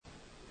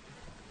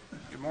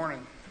Good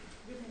morning.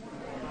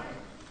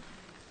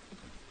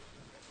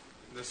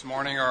 This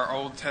morning our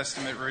Old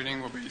Testament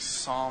reading will be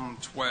Psalm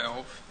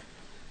 12,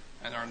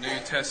 and our New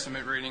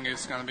Testament reading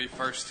is going to be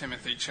 1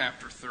 Timothy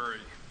chapter 3.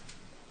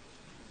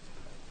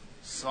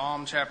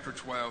 Psalm chapter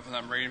 12, and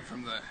I'm reading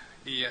from the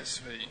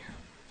ESV.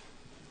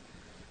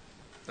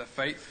 The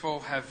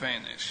faithful have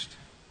vanished.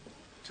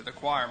 To the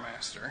choir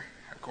master,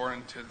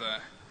 according to the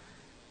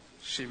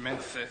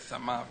Sheminthith, I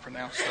might have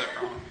pronounced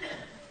that wrong.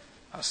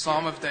 A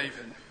Psalm of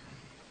David.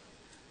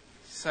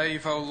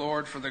 Save, O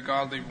Lord, for the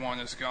godly one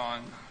is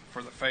gone,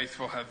 for the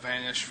faithful have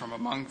vanished from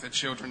among the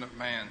children of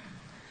man.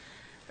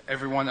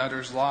 Everyone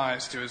utters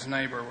lies to his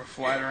neighbor with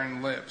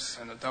flattering lips,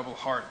 and a double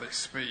heart they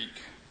speak.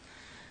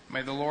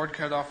 May the Lord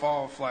cut off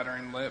all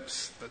flattering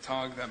lips, the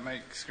tongue that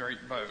makes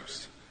great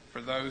boast.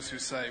 For those who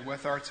say,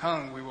 with our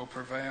tongue we will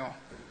prevail,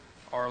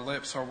 our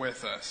lips are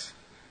with us.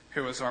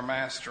 Who is our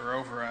master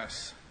over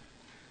us?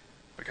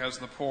 Because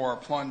the poor are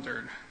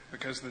plundered,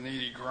 because the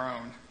needy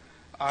groan,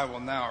 I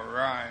will now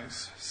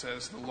arise,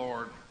 says the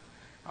Lord.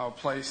 I will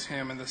place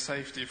him in the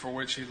safety for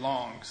which he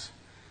longs.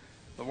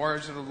 The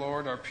words of the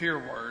Lord are pure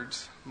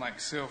words, like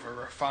silver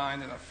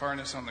refined in a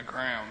furnace on the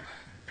ground,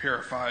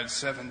 purified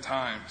 7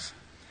 times.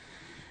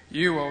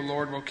 You, O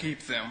Lord, will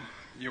keep them.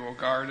 You will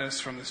guard us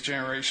from this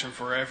generation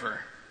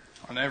forever.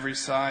 On every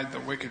side the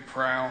wicked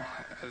prowl,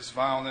 as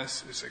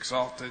vileness is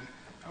exalted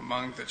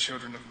among the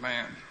children of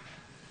man.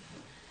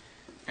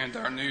 And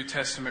our New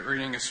Testament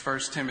reading is 1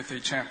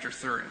 Timothy chapter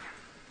 3.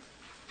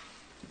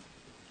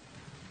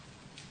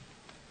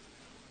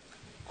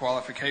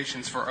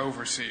 Qualifications for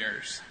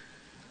overseers.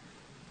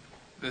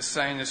 This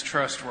saying is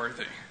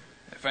trustworthy.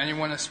 If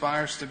anyone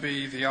aspires to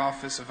be the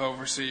office of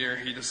overseer,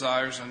 he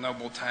desires a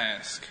noble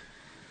task.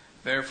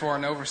 Therefore,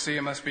 an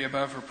overseer must be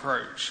above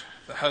reproach,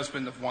 the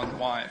husband of one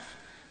wife,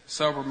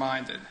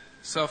 sober-minded,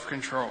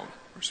 self-controlled,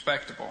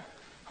 respectable,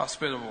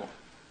 hospitable,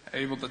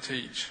 able to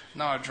teach,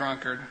 not a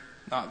drunkard,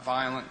 not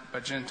violent,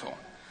 but gentle,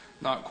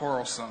 not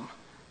quarrelsome,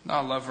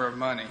 not a lover of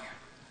money.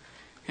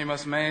 He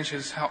must manage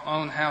his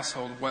own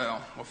household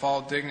well, with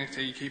all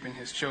dignity, keeping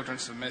his children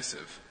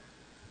submissive.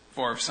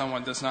 For if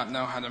someone does not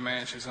know how to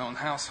manage his own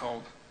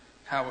household,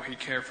 how will he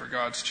care for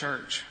God's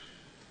church?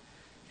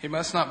 He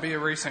must not be a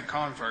recent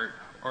convert,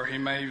 or he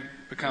may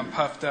become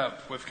puffed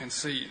up with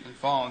conceit and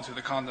fall into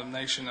the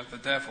condemnation of the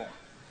devil.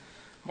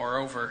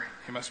 Moreover,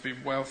 he must be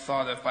well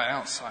thought of by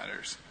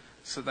outsiders,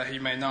 so that he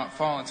may not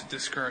fall into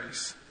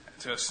disgrace,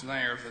 into a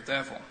snare of the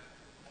devil.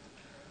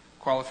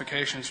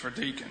 Qualifications for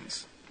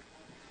deacons.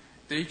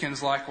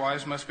 Deacons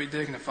likewise must be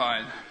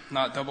dignified,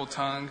 not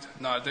double-tongued,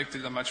 not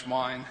addicted to much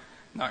wine,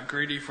 not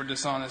greedy for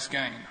dishonest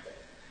gain.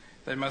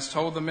 They must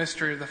hold the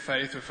mystery of the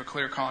faith with a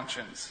clear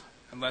conscience,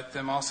 and let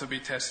them also be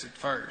tested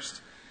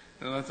first,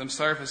 and let them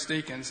serve as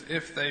deacons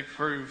if they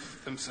prove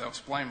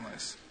themselves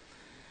blameless.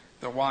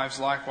 Their wives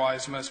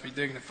likewise must be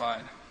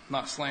dignified,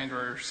 not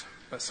slanderers,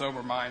 but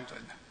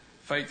sober-minded,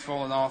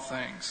 faithful in all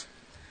things.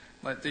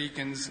 Let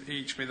deacons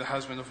each be the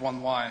husband of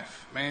one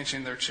wife,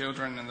 managing their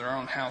children and their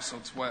own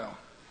households well.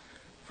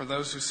 For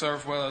those who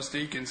serve well as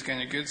deacons gain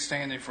a good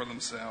standing for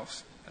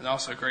themselves, and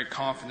also great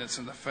confidence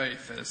in the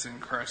faith that is in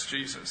Christ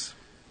Jesus.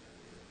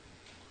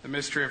 The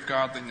mystery of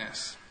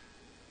godliness.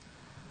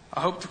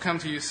 I hope to come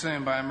to you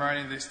soon, but I am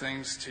writing these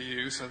things to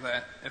you so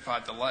that, if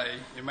I delay,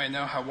 you may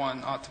know how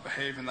one ought to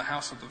behave in the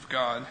household of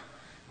God,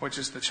 which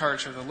is the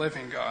church of the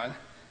living God,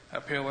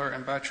 a pillar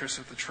and buttress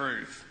of the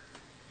truth.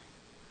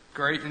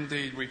 Great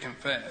indeed, we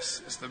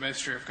confess, is the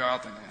mystery of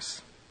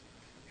godliness.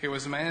 He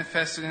was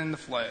manifested in the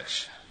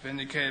flesh,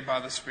 vindicated by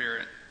the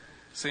Spirit,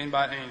 seen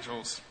by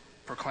angels,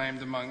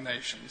 proclaimed among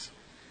nations,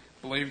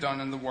 believed on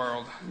in the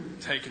world,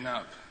 taken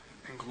up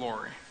in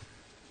glory.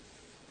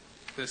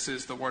 This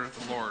is the word of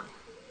the Lord.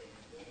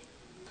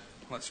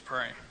 Let's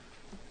pray.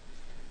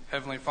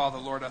 Heavenly Father,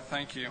 Lord, I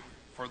thank you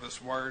for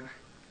this word,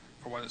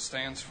 for what it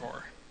stands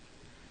for.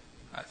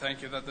 I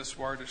thank you that this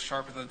word is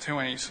sharper than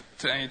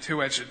any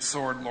two-edged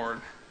sword, Lord,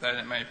 that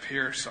it may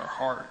pierce our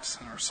hearts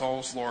and our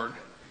souls, Lord,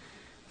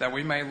 that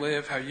we may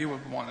live how you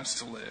would want us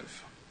to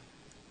live.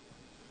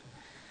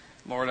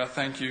 Lord, I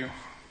thank you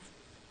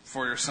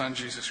for your Son,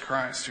 Jesus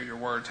Christ, who your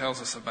word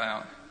tells us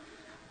about,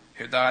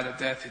 who died a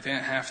death he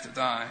didn't have to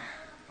die,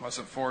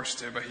 wasn't forced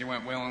to, but he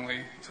went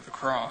willingly to the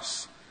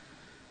cross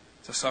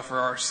to suffer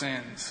our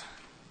sins.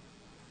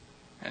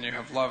 And you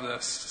have loved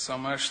us so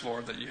much,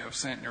 Lord, that you have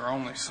sent your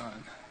only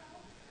Son,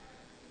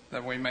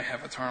 that we may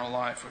have eternal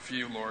life with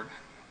you, Lord.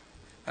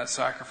 That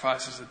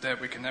sacrifice is a debt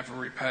we can never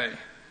repay,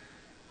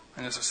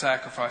 and is a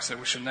sacrifice that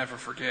we should never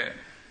forget.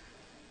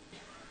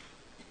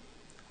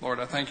 Lord,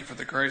 I thank you for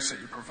the grace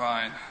that you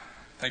provide.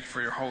 Thank you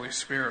for your Holy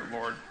Spirit,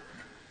 Lord.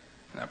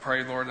 And I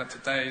pray, Lord, that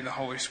today the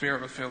Holy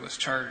Spirit would fill this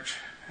church,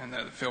 and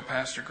that it would fill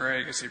Pastor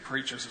Greg as he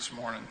preaches this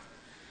morning.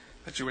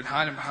 That you would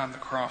hide him behind the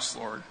cross,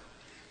 Lord.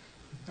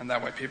 And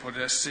that way people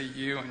just see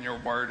you and your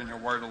word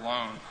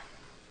alone.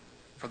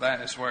 For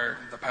that is where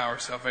the power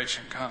of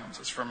salvation comes.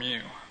 It's from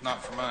you,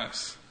 not from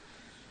us.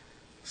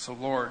 So,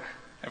 Lord,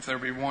 if there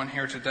be one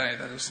here today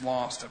that is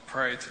lost, I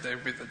pray today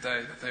will be the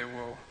day that they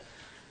will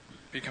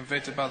be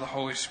convicted by the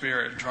Holy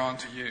Spirit, drawn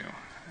to you,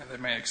 and they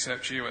may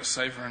accept you as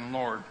Savior and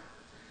Lord.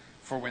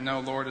 For we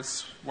know, Lord,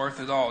 it's worth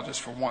it all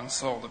just for one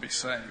soul to be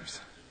saved.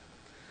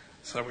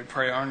 So we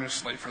pray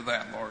earnestly for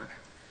that, Lord.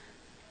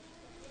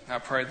 I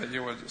pray that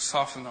you would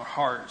soften our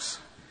hearts,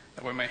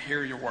 that we may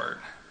hear your word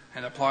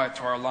and apply it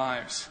to our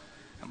lives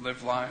and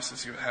live lives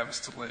as you would have us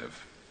to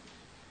live.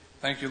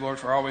 Thank you, Lord,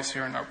 for always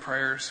hearing our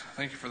prayers.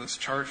 Thank you for this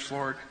church,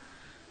 Lord.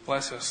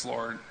 Bless us,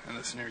 Lord, in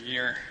this new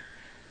year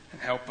and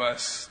help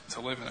us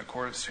to live in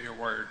accordance to your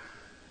word.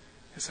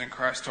 It's in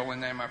Christ's holy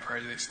name I pray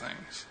these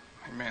things.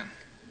 Amen.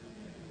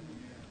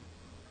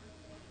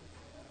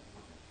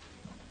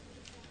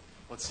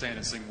 Let's stand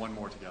and sing one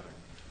more together.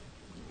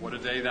 What a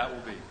day that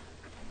will be.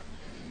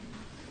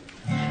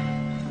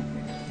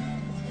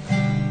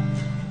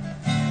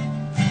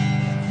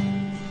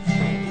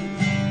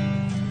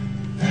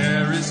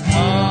 There is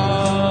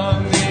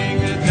coming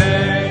a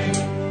day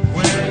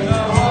when the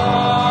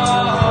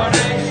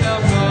heartache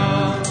shall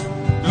come.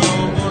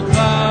 No more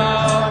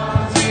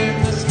clouds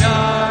in the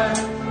sky,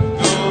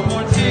 no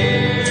more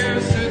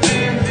tears to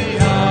dim the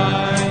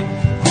eye.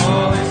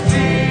 All is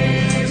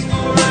peace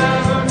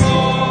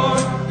forevermore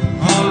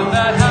on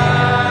that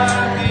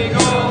happy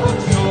golden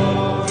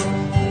shore.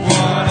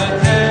 What a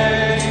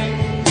day,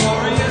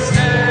 glorious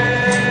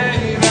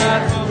day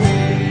that will be.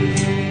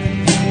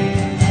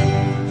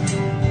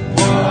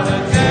 What a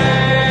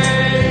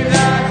day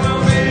that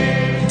will be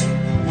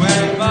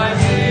when my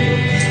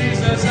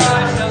Jesus I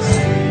shall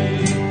see.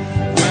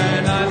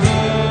 When I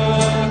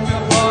look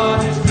upon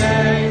his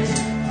face,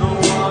 the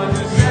one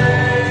who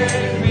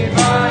saved me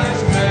by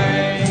his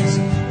grace.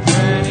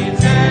 When he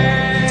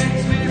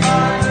takes me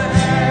by the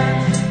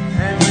hand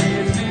and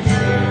leads me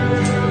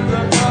through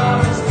the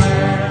promised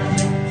land.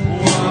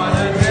 What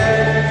a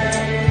day,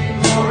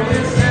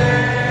 glorious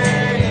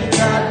day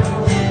that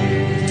will be.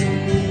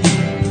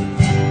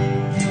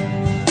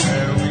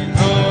 There we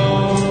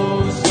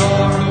know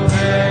sorrow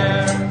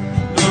there,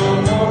 no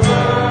more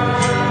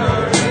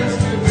burdens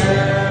to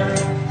bear,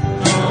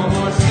 no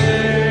more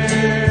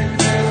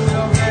sickness,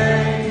 no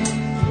pain,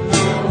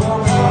 no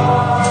more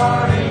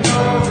parting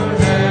over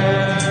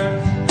there,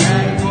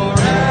 and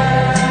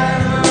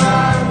forever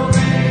I will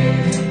be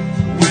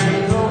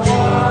with the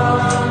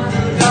one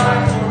who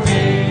died for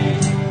me.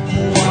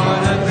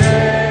 What a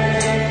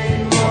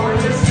day,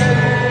 glorious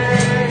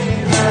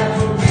day that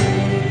will be.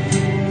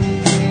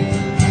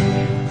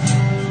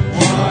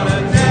 What a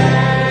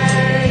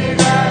day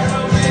that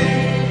will be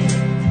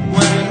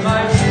when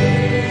my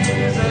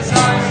Jesus I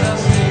shall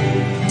see.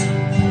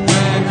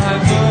 When I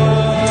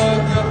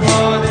look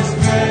upon his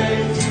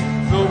face,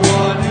 the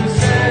one who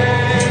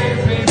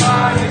saved me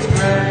by his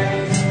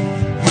grace.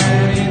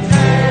 When he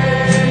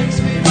takes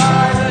me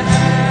by the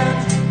hand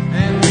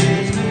and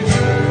leads me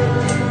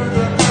through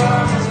the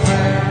promised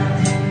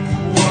land.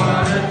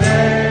 What a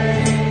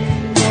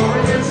day,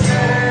 glorious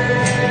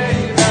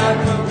day that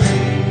will be.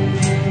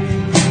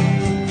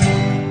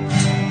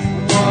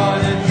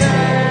 What a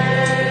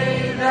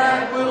day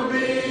that will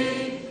be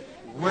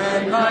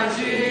when my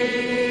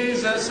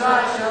Jesus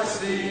I shall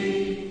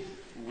see.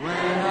 When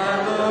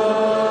I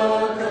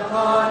look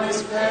upon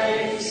his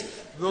face,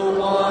 the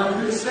one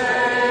who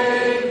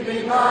saved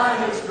me by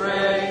his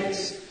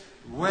grace.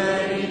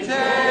 When he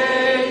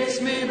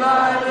takes me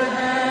by the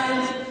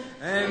hand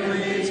and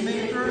leads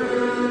me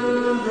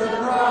through the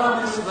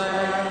promised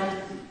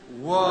land.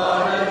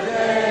 What a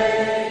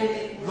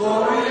day,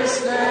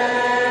 glorious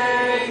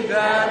day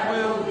that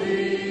will be.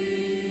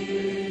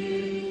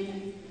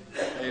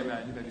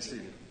 Amen. You may be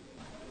seated.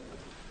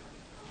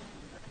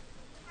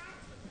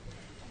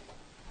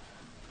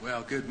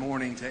 Well, good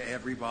morning to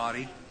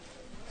everybody.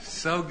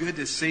 So good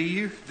to see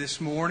you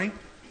this morning.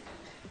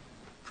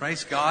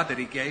 Praise God that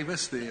He gave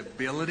us the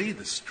ability,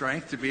 the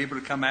strength to be able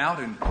to come out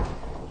and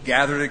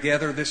gather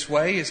together this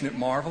way. Isn't it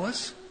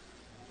marvelous?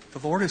 The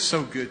Lord is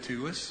so good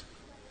to us.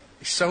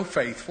 He's so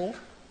faithful.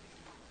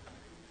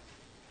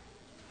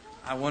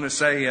 I want to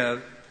say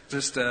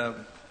just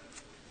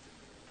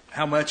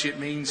how much it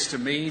means to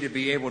me to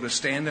be able to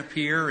stand up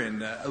here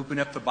and open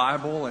up the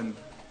Bible and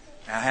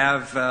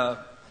have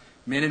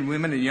men and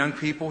women and young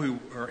people who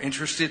are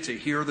interested to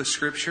hear the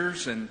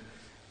Scriptures. And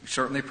we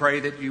certainly pray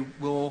that you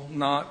will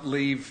not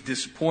leave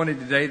disappointed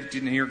today that you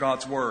didn't hear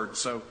God's Word.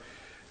 So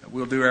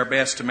we'll do our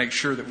best to make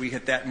sure that we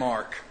hit that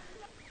mark.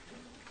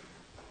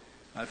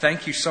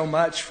 Thank you so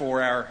much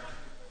for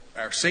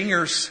our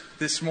singers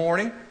this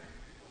morning.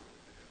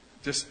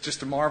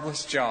 Just a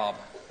marvelous job.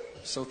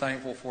 So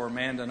thankful for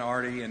Amanda and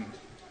Artie and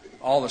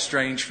all the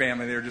Strange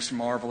family. They're just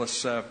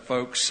marvelous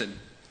folks, and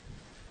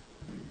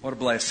what a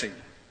blessing.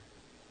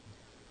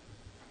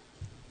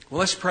 Well,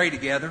 let's pray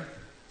together.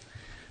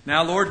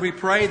 Now, Lord, we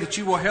pray that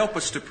you will help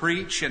us to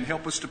preach and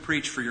help us to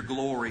preach for your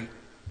glory.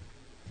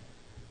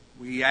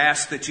 We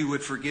ask that you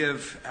would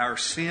forgive our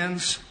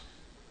sins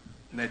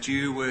and that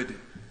you would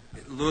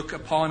look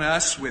upon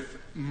us with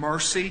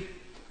mercy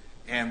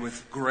and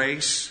with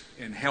grace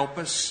and help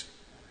us.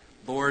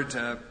 Lord,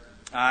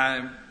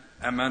 I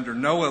am under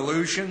no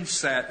illusions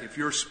that if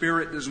your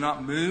Spirit does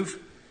not move,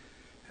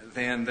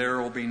 then there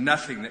will be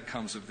nothing that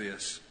comes of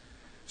this.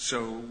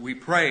 So we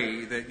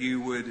pray that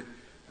you would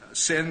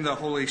send the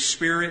Holy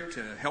Spirit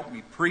to help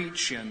me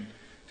preach and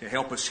to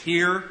help us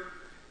hear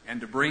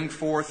and to bring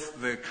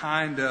forth the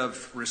kind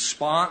of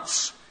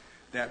response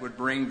that would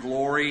bring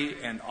glory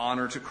and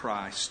honor to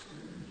Christ.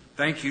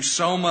 Thank you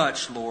so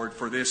much, Lord,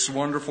 for this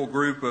wonderful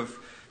group of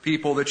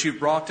people that you've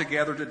brought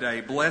together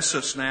today. Bless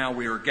us now.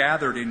 We are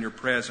gathered in your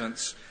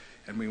presence,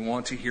 and we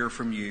want to hear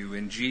from you.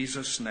 In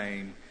Jesus'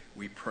 name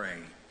we pray.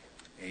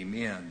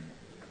 Amen.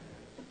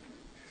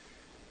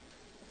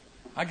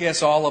 I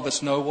guess all of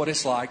us know what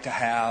it's like to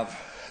have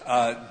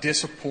a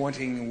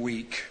disappointing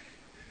week.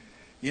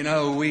 You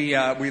know, we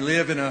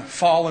live in a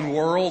fallen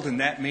world, and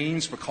that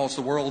means because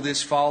the world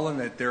is fallen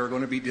that there are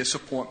going to be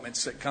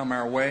disappointments that come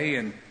our way.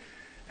 And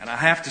I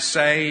have to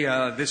say,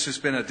 this has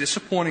been a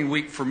disappointing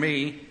week for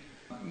me.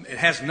 It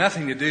has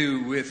nothing to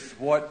do with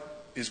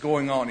what is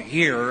going on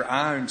here.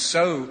 I'm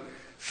so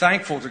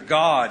thankful to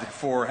God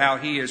for how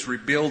He is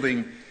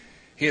rebuilding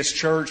His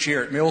church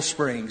here at Mill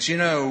Springs. You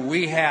know,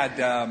 we had,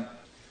 I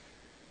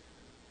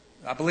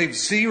believe,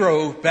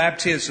 0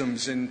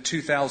 baptisms in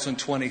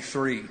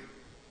 2023.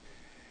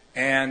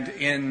 And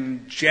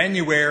in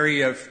January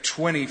of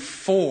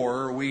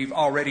 24, we've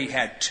already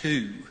had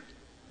 2.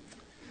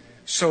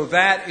 So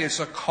that is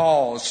a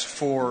cause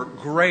for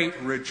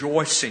great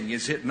rejoicing,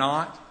 is it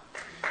not?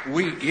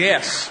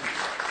 Yes.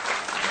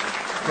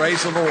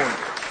 Praise the Lord.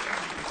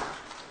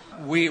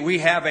 We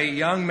have a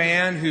young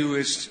man who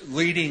is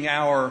leading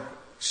our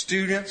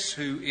students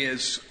who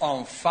is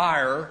on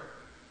fire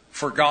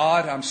for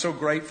God. I'm so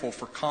grateful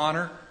for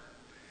Connor.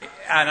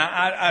 And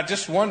I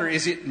just wonder,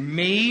 is it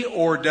me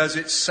or does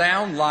it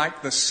sound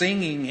like the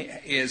singing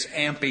is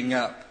amping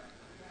up?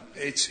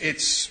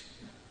 It's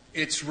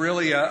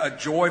really a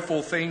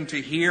joyful thing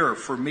to hear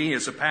for me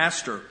as a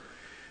pastor.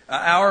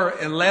 Our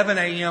 11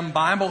 a.m.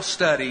 Bible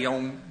study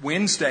on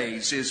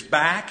Wednesdays is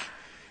back.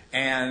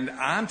 And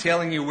I'm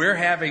telling you, we're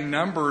having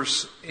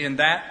numbers in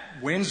that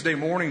Wednesday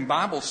morning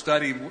Bible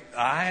study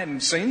I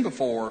hadn't seen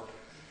before.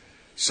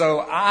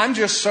 So I'm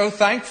just so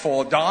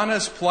thankful.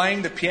 Donna's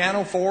playing the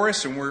piano for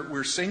us, and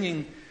we're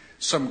singing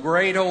some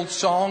great old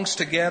songs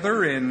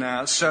together.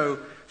 And so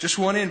just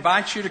want to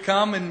invite you to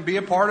come and be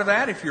a part of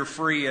that if you're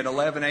free at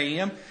 11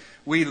 a.m.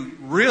 We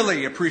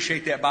really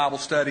appreciate that Bible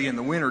study in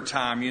the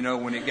wintertime, you know,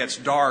 when it gets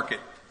dark at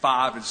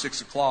 5 and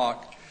 6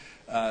 o'clock.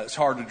 It's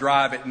hard to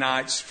drive at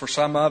nights for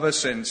some of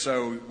us, and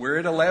so we're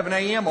at 11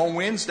 a.m. on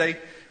Wednesday.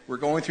 We're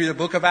going through the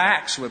book of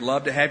Acts. We'd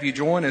love to have you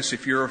join us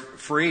if you're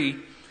free.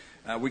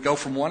 We go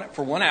for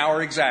 1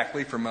 hour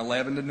exactly, from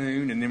 11 to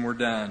noon, and then we're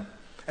done.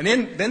 And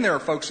then there are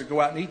folks that go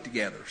out and eat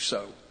together.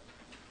 So,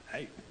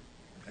 hey,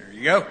 there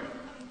you go.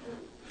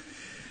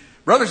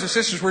 Brothers and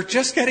sisters, we're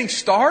just getting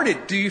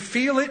started. Do you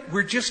feel it?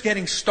 We're just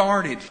getting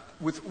started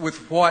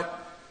with what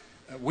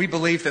we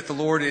believe that the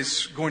Lord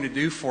is going to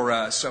do for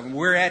us.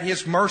 We're at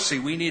His mercy.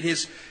 We need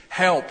His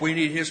help. We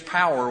need His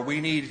power. We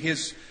need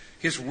His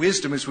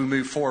wisdom as we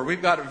move forward.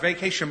 We've got a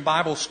vacation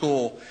Bible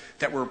school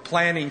that we're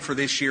planning for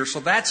this year, so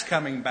that's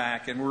coming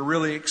back, and we're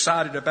really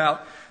excited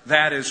about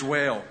that as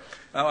well.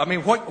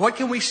 What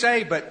can we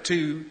say but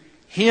to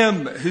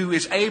Him who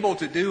is able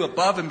to do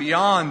above and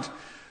beyond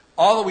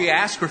all that we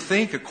ask or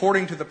think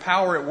according to the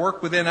power at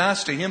work within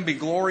us? To Him be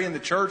glory in the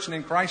church and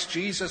in Christ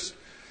Jesus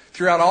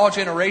throughout all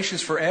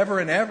generations, forever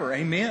and ever.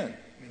 Amen.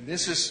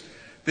 This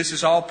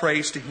is all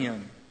praise to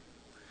Him.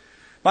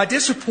 My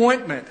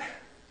disappointment,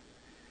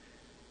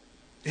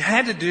 it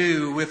had to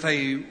do with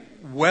a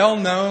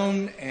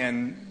well-known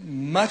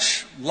and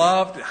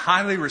much-loved,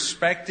 highly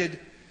respected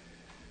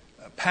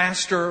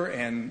pastor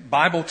and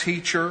Bible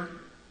teacher,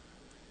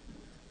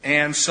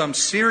 and some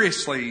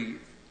seriously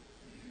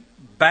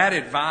bad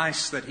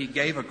advice that he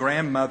gave a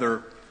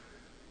grandmother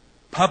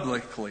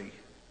publicly.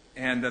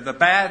 And the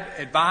bad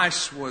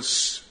advice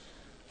was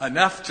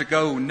enough to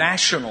go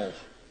national.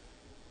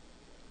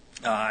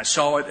 I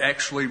saw it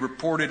actually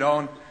reported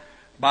on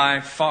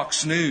by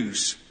Fox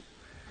News.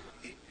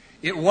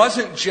 It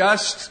wasn't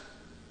just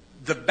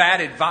the bad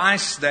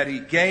advice that he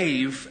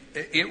gave.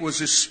 It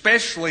was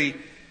especially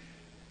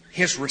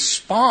his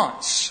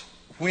response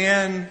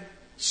when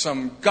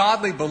some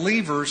godly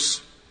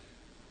believers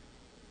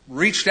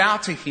reached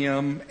out to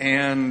him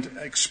and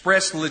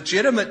expressed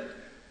legitimate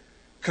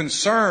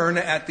concern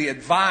at the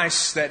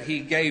advice that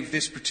he gave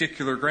this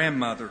particular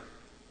grandmother.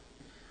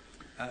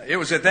 It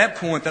was at that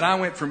point that I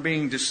went from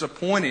being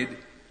disappointed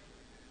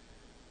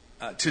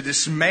to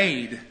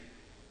dismayed.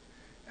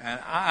 And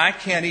I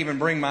can't even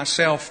bring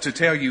myself to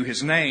tell you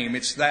his name.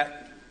 It's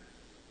that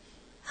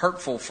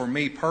hurtful for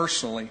me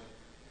personally.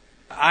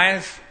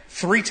 I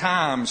 3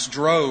 times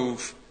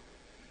drove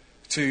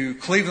to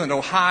Cleveland,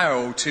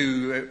 Ohio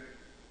to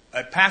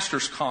a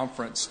pastor's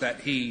conference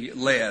that he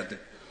led.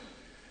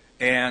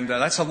 And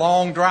that's a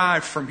long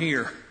drive from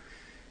here.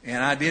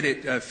 And I did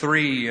it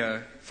three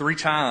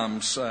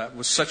times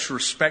with such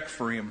respect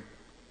for him.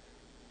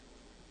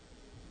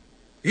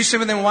 You say,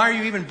 well, then why are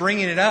you even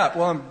bringing it up?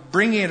 Well, I'm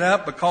bringing it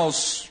up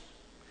because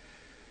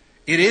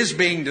it is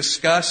being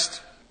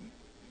discussed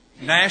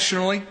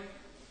nationally.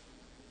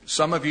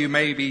 Some of you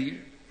maybe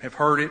have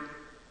heard it.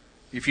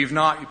 If you've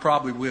not, you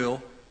probably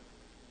will.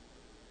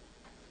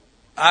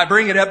 I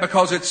bring it up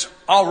because it's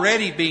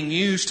already being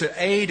used to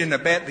aid and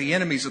abet the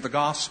enemies of the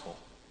gospel.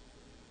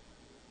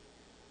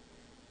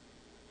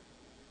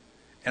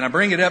 And I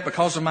bring it up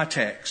because of my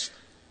text.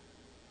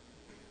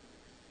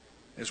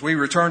 As we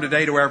return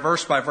today to our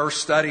verse-by-verse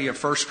study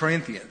of 1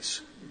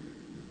 Corinthians.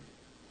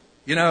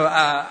 You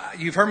know,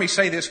 you've heard me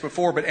say this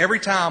before, but every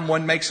time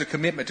one makes a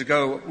commitment to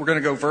go, we're going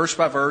to go verse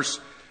by verse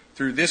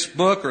through this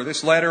book or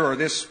this letter or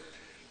this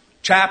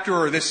chapter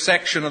or this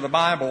section of the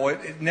Bible,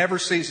 it never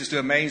ceases to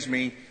amaze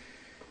me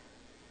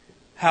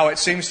how it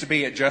seems to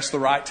be at just the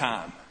right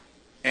time.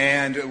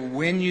 And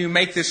when you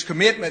make this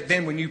commitment,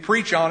 then when you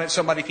preach on it,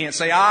 somebody can't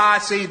say,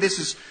 see,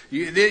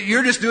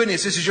 you're just doing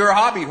this. This is your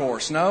hobby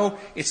horse. No,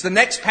 it's the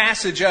next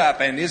passage up.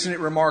 And isn't it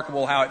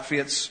remarkable how it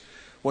fits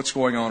what's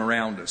going on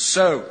around us?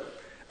 So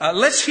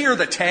let's hear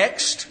the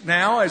text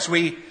now as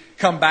we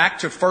come back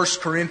to 1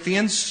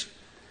 Corinthians.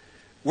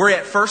 We're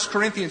at 1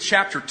 Corinthians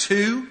chapter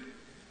 2,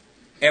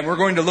 and we're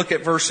going to look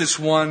at verses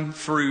 1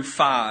 through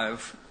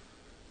 5.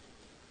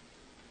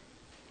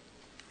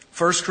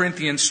 1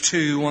 Corinthians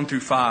 2, 1 through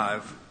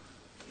 5.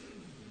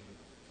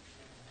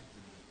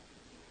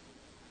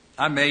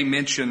 I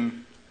may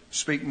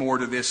speak more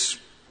to this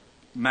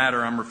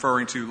matter I'm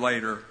referring to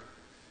later.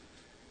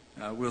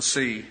 We'll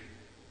see.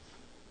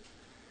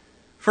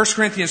 1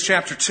 Corinthians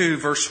chapter 2,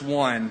 verse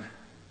 1.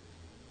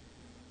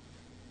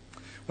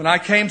 When I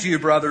came to you,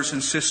 brothers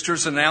and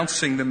sisters,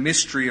 announcing the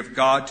mystery of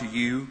God to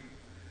you,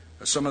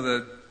 some of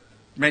the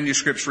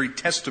manuscripts read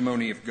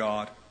testimony of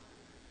God.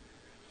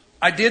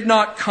 I did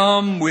not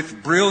come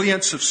with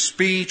brilliance of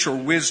speech or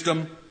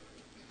wisdom.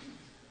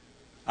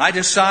 I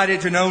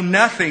decided to know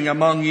nothing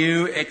among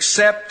you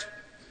except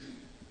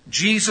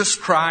Jesus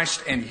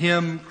Christ and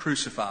Him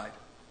crucified.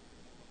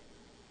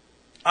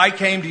 I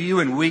came to you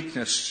in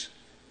weakness,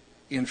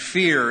 in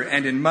fear,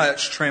 and in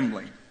much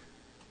trembling.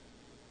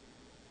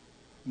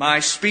 My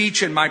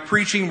speech and my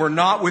preaching were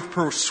not with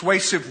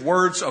persuasive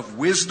words of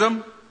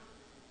wisdom,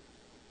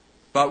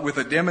 but with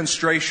a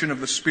demonstration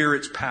of the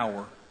Spirit's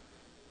power,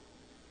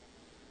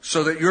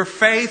 so that your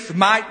faith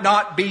might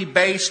not be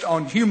based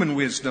on human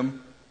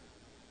wisdom,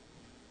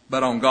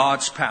 but on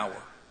God's power.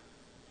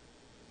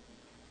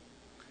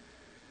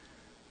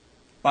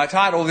 My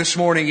title this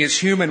morning is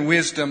Human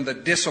Wisdom, the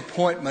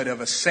Disappointment of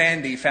a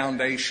Sandy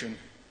Foundation.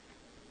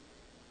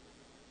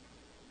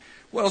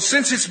 Well,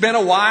 since it's been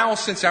a while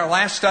since our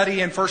last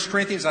study in 1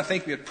 Corinthians, I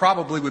think it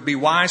probably would be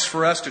wise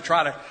for us to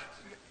try to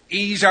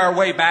ease our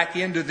way back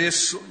into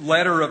this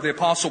letter of the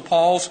Apostle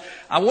Paul's.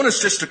 I want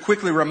us just to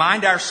quickly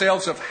remind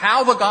ourselves of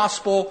how the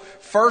gospel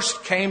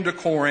first came to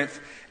Corinth,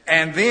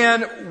 and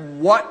then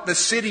what the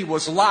city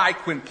was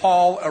like when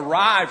Paul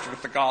arrived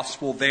with the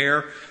gospel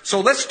there. So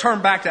let's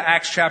turn back to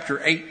Acts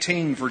chapter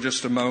 18 for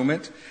just a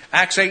moment.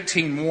 Acts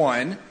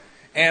 18:1,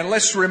 and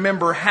let's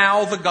remember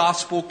how the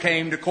gospel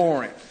came to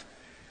Corinth.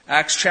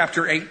 Acts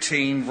chapter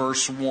 18,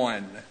 verse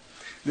 1.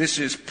 This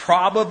is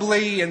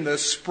probably in the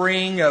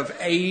spring of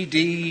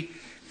AD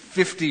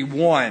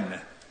 51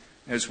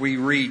 as we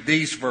read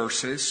these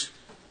verses.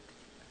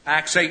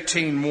 Acts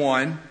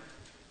 18:1.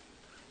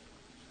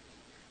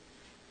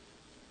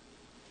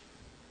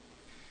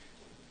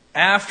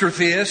 After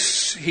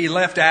this, he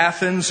left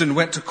Athens and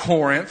went to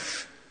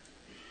Corinth,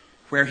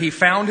 where he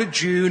found a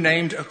Jew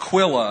named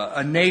Aquila,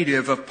 a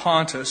native of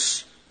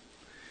Pontus,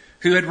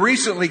 who had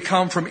recently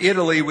come from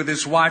Italy with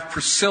his wife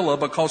Priscilla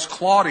because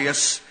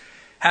Claudius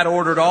had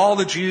ordered all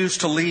the Jews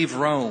to leave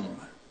Rome.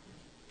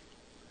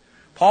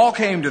 Paul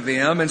came to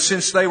them, and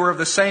since they were of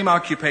the same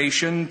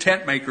occupation,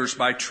 tent makers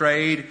by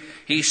trade,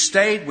 he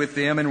stayed with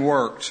them and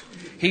worked.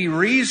 He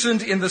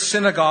reasoned in the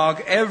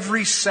synagogue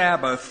every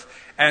Sabbath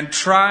and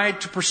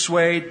tried to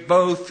persuade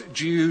both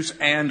Jews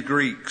and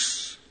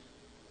Greeks.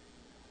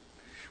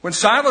 When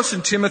Silas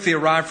and Timothy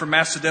arrived from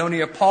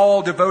Macedonia,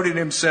 Paul devoted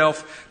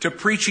himself to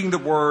preaching the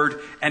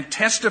word and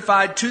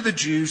testified to the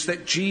Jews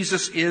that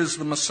Jesus is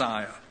the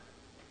Messiah.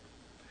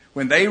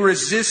 When they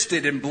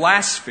resisted and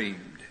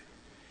blasphemed,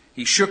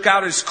 he shook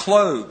out his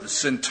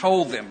clothes and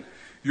told them,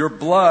 "Your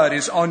blood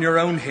is on your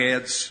own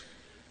heads.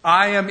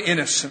 I am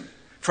innocent.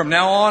 From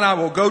now on I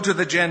will go to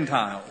the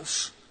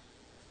Gentiles."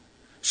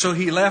 So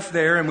he left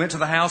there and went to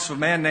the house of a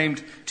man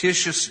named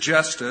Titius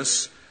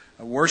Justus,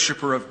 a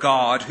worshiper of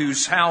God,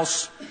 whose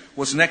house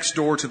was next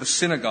door to the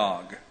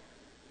synagogue.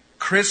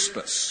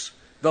 Crispus,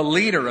 the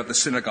leader of the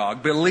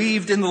synagogue,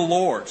 believed in the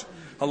Lord,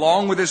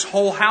 along with his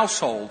whole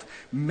household.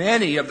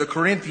 Many of the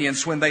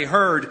Corinthians, when they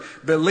heard,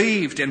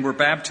 believed and were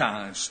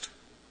baptized.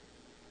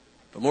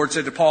 The Lord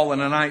said to Paul in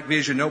a night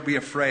vision, "Don't be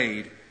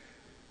afraid,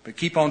 but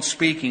keep on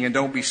speaking and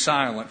don't be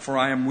silent, for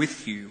I am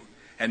with you,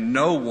 and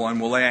no one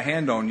will lay a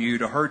hand on you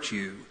to hurt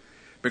you,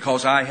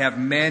 because I have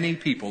many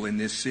people in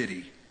this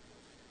city."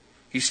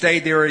 He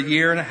stayed there a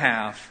year and a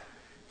half,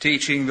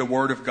 teaching the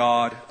word of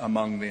God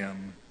among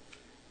them.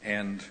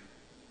 And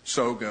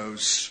so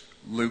goes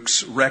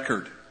Luke's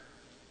record.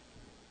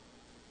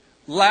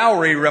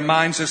 Lowry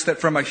reminds us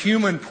that from a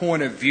human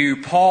point of view,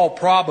 Paul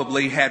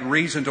probably had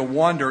reason to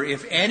wonder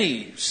if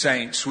any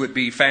saints would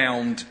be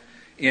found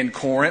in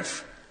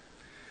Corinth.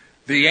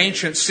 The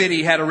ancient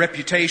city had a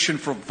reputation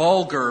for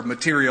vulgar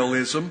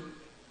materialism.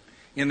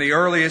 In the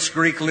earliest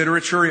Greek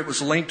literature, it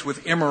was linked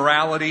with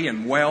immorality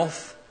and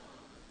wealth.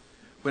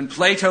 When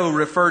Plato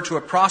referred to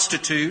a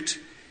prostitute,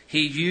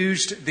 he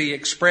used the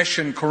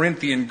expression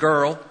Corinthian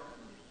girl.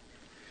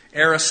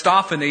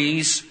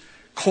 Aristophanes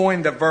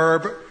coined the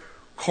verb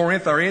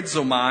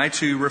korintharizomai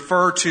to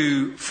refer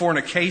to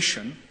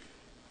fornication.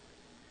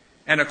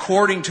 And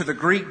according to the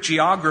Greek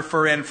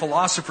geographer and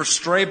philosopher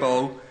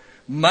Strabo,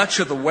 much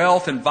of the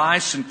wealth and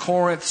vice in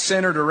Corinth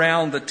centered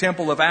around the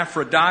temple of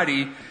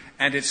Aphrodite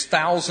and its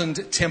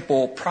 1,000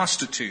 temple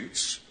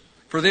prostitutes.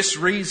 For this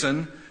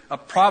reason, a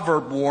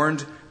proverb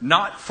warned,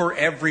 "Not for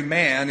every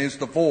man is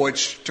the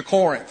voyage to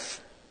Corinth."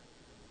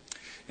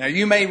 Now,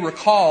 you may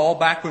recall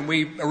back when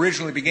we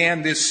originally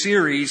began this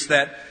series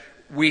that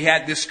we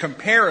had this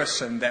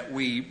comparison that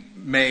we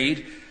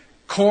made.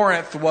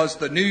 Corinth was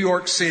the New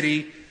York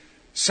City,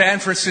 San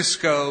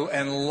Francisco,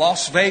 and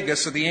Las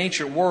Vegas of the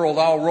ancient world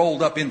all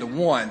rolled up into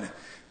one.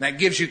 That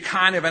gives you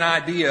kind of an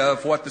idea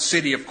of what the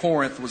city of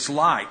Corinth was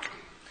like.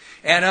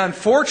 And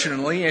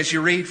unfortunately, as you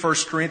read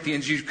 1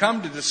 Corinthians, you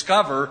come to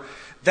discover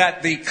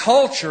that the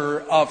culture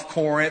of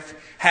Corinth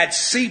had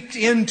seeped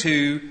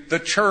into the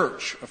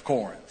church of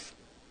Corinth.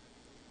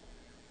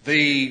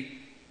 The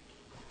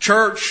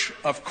church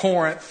of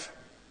Corinth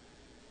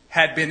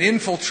had been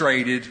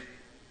infiltrated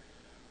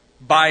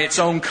by its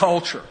own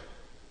culture.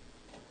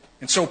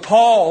 And so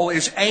Paul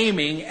is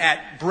aiming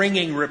at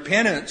bringing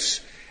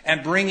repentance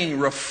and bringing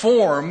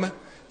reform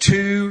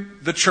to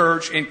the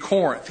church in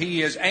Corinth.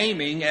 He is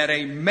aiming at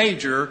a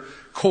major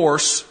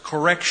course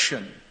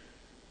correction.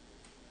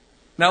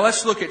 Now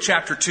let's look at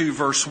chapter 2,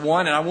 verse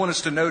 1, and I want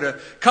us to note a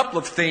couple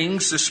of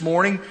things this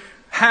morning.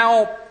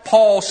 How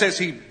Paul says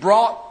he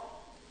brought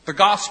the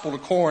gospel to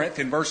Corinth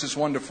in verses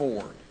 1 to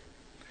 4.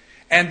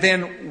 And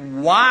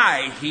then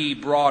why he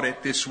brought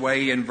it this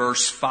way in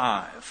verse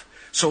 5.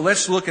 So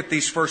let's look at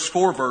these first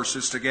 4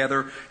 verses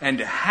together and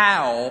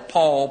how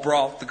Paul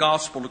brought the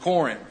gospel to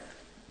Corinth.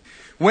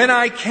 When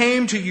I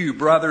came to you,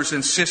 brothers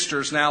and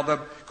sisters. Now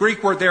the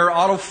Greek word there,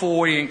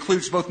 autophoi,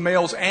 includes both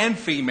males and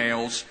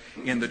females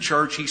in the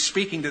church. He's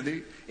speaking to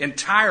the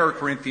entire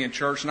Corinthian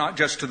church, not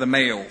just to the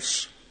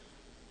males.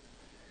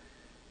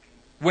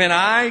 When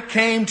I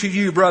came to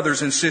you,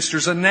 brothers and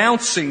sisters,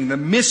 announcing the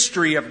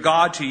mystery of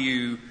God to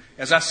you,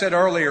 as I said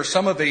earlier,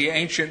 some of the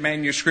ancient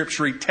manuscripts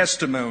read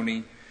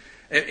testimony.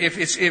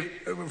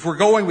 If we're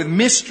going with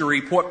mystery,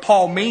 what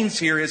Paul means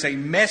here is a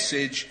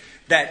message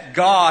that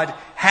God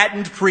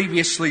hadn't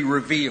previously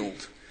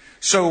revealed.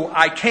 So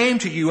I came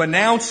to you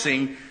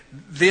announcing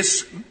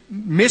this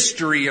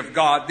mystery of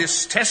God,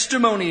 this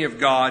testimony of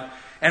God.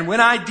 And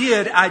when I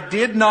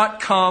did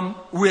not come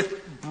with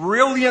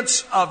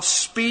brilliance of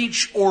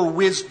speech or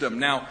wisdom.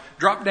 Now,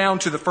 drop down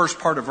to the first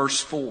part of verse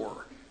 4.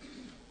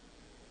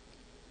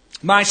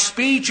 My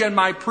speech and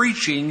my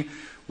preaching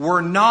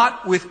were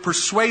not with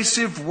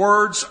persuasive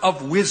words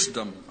of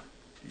wisdom.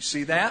 You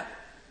see that?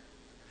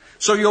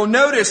 So you'll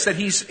notice that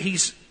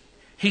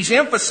he's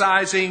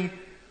emphasizing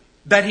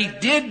that he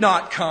did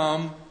not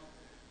come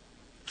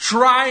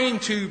trying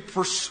to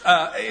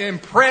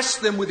impress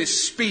them with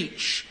his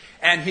speech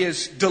and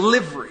his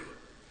delivery.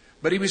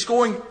 But he was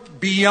going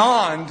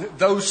beyond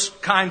those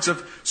kinds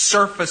of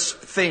surface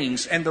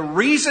things. And the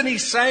reason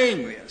he's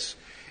saying this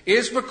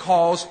is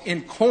because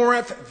in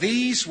Corinth,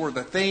 these were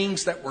the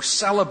things that were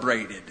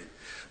celebrated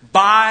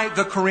by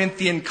the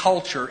Corinthian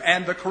culture.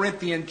 And the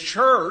Corinthian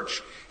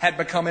church had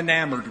become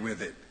enamored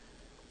with it.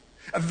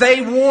 They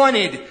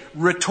wanted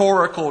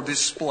rhetorical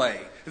display.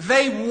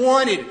 They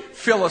wanted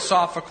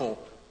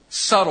philosophical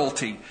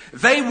subtlety.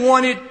 They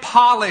wanted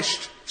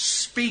polished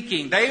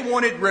speaking. They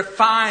wanted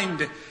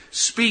refined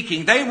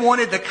speaking. They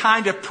wanted the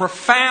kind of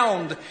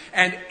profound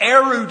and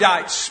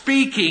erudite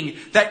speaking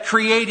that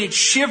created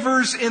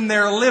shivers in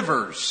their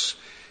livers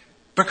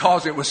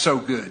because it was so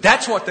good.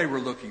 That's what they were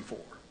looking for.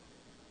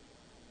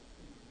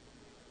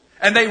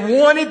 And they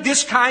wanted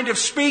this kind of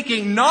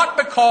speaking not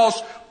because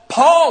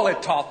Paul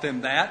had taught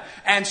them that,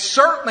 and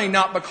certainly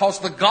not because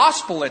the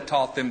gospel had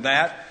taught them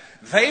that.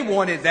 They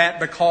wanted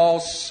that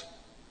because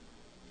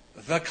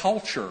the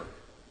culture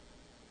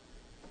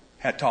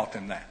had taught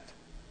them that.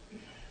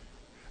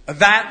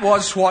 That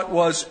was what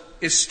was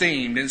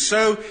esteemed. And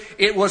so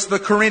it was the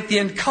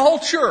Corinthian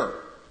culture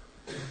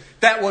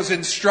that was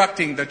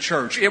instructing the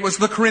church. It was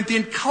the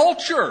Corinthian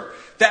culture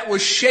that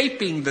was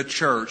shaping the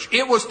church.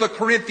 It was the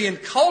Corinthian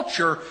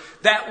culture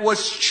that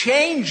was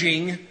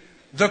changing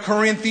the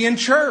Corinthian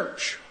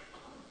church.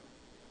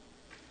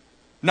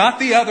 Not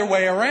the other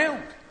way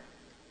around.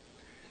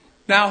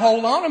 Now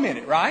hold on a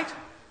minute, right?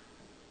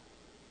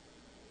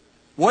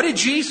 What did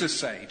Jesus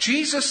say?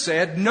 Jesus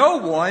said, no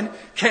one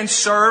can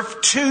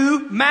serve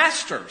two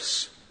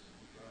masters.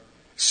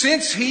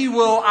 since he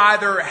will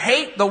either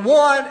hate the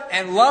one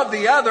and love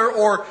the other,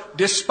 or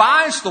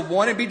despise the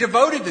one and be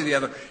devoted to the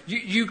other.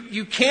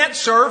 You can't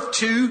serve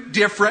two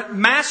different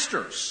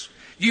masters.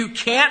 You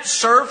can't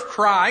serve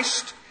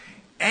Christ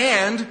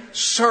and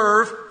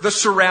serve the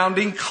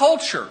surrounding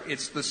culture.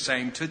 It's the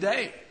same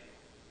today.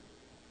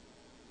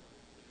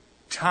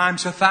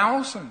 Times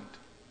 1,000.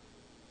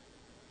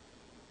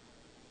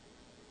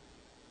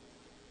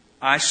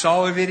 I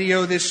saw a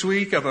video this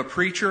week of a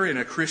preacher in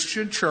a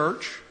Christian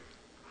church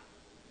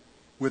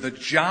with a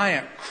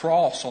giant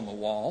cross on the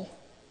wall,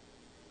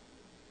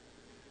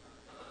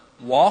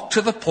 walk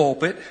to the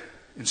pulpit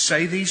and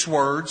say these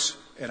words,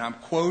 and I'm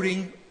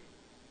quoting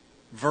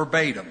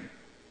verbatim.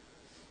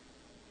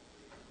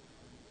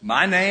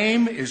 My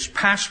name is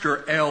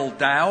Pastor L.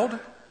 Dowd,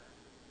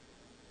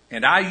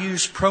 and I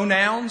use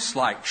pronouns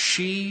like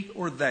she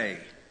or they.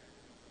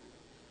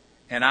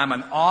 And I'm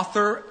an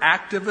author,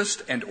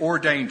 activist, and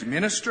ordained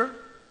minister,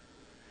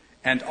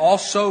 and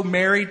also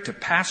married to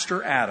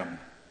Pastor Adam.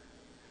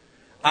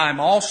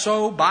 I'm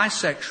also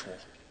bisexual.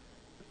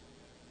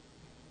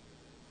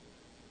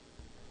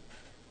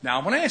 Now,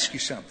 I want to ask you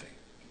something.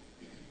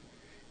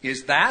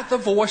 Is that the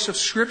voice of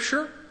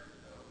Scripture?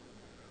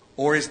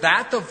 Or is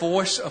that the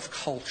voice of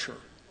culture?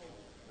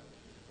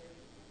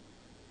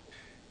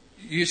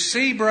 You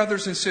see,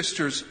 brothers and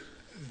sisters,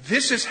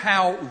 this is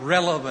how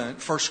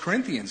relevant 1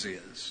 Corinthians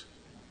is.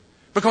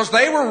 Because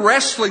they were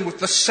wrestling with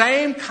the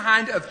same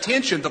kind of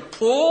tension, the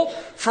pull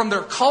from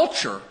their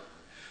culture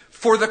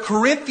for the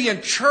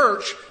Corinthian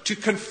church to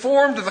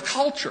conform to the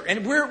culture.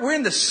 And we're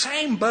in the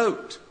same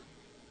boat.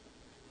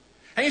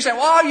 And you say,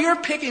 well, you're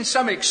picking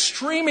some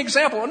extreme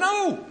example.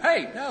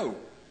 No.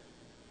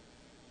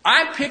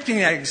 I'm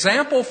picking an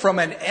example from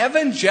an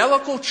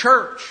evangelical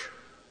church.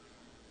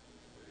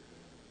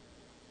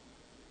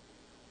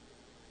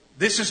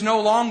 This is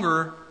no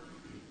longer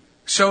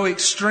so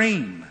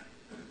extreme.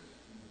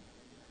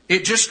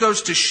 It just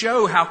goes to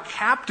show how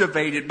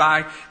captivated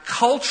by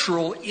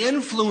cultural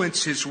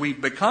influences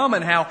we've become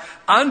and how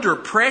under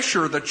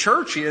pressure the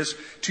church is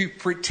to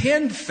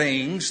pretend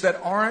things that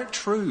aren't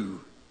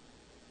true.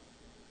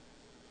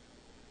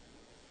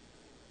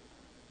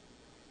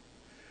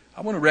 I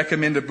want to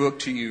recommend a book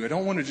to you. I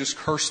don't want to just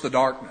curse the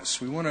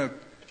darkness. We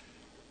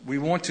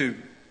want to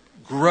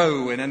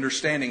grow in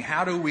understanding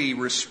how do we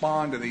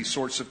respond to these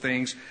sorts of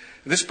things.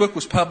 This book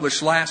was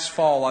published last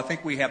fall. I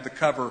think we have the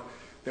cover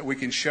that we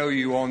can show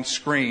you on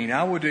screen.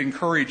 I would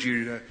encourage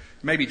you to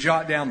maybe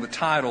jot down the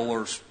title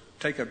or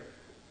take a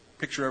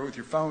picture of it with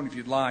your phone if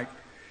you'd like.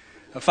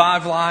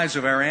 5 Lies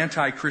of Our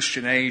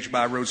Anti-Christian Age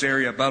by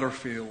Rosaria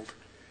Butterfield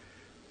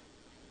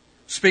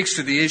speaks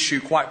to the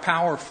issue quite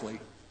powerfully.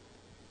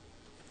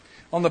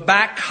 On the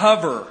back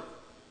cover,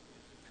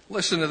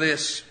 listen to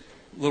this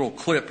little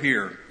clip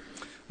here.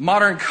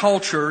 Modern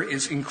culture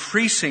is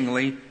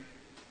increasingly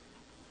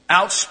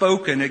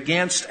outspoken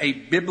against a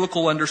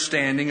biblical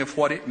understanding of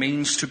what it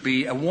means to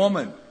be a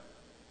woman.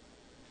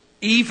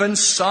 Even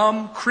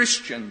some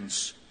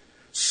Christians,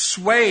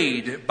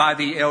 swayed by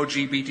the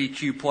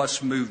LGBTQ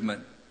plus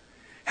movement,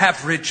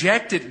 have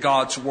rejected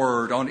God's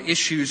word on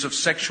issues of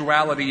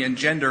sexuality and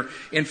gender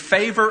in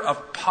favor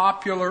of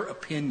popular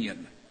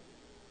opinion.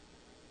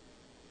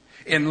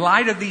 In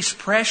light of these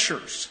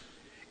pressures,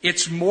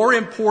 it's more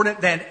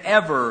important than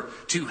ever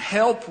to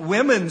help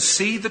women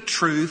see the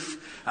truth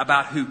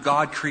about who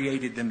God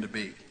created them to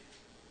be.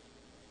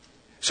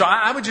 So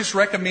I would just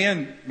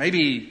recommend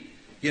maybe,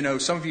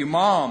 some of you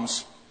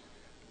moms,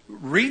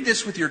 read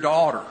this with your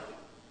daughter.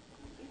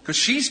 Because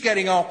she's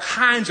getting all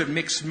kinds of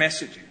mixed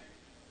messaging.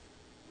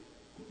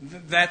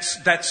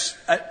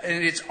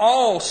 And it's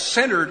all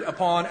centered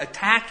upon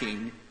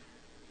attacking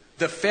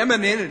the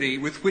femininity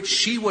with which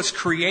she was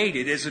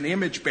created as an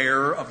image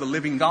bearer of the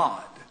living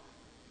God.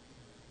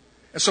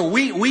 And so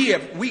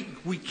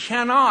we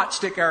cannot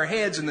stick our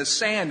heads in the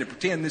sand and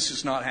pretend this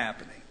is not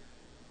happening.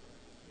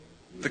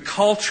 The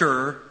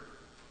culture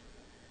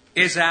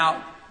is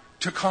out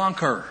to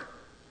conquer.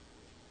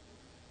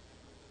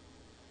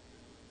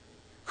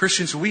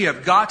 Christians, we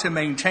have got to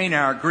maintain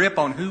our grip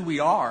on who we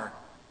are.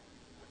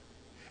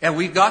 And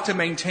we've got to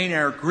maintain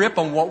our grip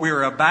on what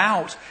we're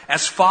about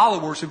as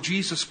followers of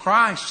Jesus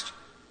Christ.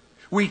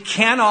 We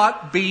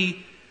cannot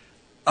be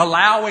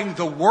allowing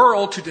the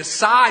world to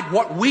decide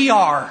what we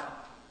are.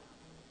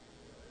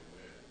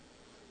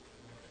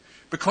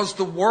 Because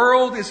the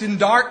world is in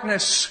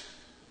darkness.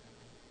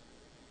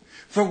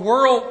 The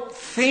world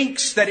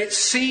thinks that it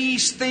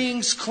sees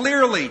things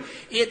clearly.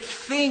 It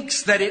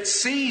thinks that it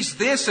sees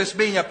this as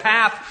being a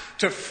path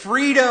to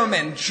freedom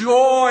and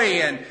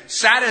joy and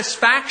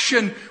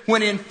satisfaction,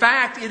 when in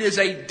fact it is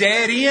a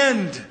dead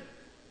end.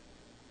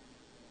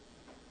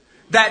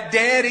 That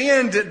dead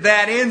end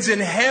that ends in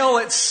hell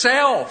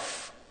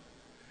itself.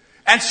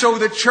 And so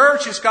the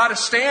church has got to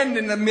stand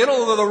in the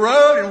middle of the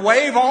road and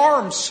wave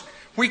arms.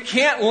 We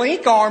can't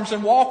link arms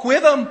and walk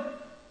with them.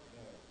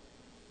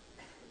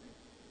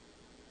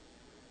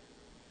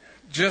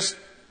 Just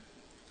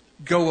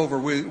go over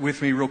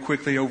with me real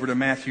quickly over to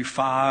Matthew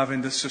 5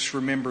 and let's just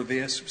remember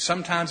this.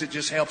 Sometimes it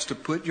just helps to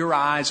put your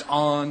eyes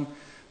on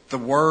the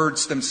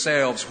words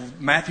themselves.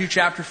 Matthew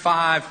chapter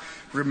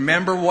 5,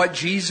 remember what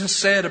Jesus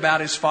said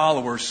about His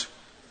followers.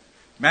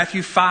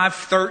 Matthew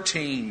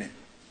 5:13.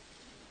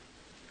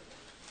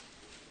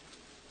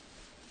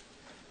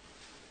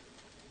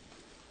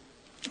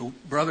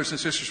 Brothers and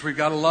sisters, we've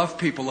got to love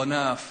people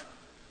enough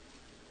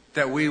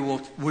that we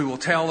will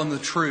tell them the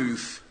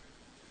truth.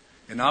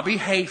 And not be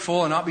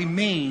hateful and not be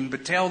mean,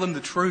 but tell them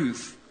the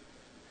truth.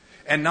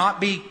 And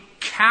not be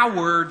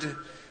cowed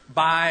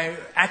by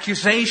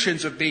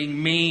accusations of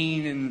being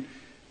mean and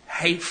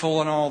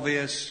hateful and all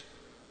this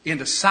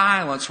into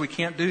silence. We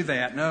can't do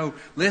that. No,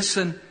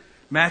 listen,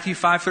 Matthew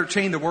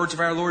 5:13, the words of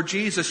our Lord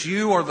Jesus,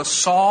 you are the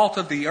salt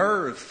of the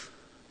earth.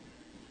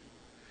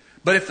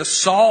 But if the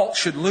salt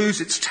should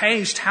lose its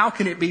taste, how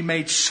can it be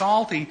made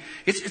salty?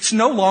 It's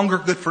no longer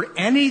good for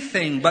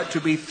anything but to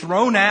be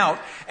thrown out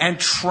and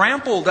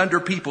trampled under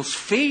people's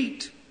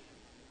feet.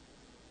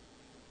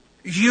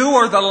 You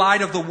are the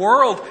light of the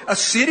world. A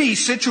city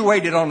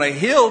situated on a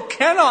hill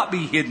cannot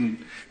be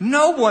hidden.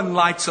 No one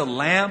lights a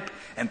lamp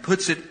and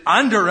puts it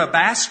under a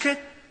basket,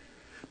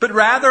 but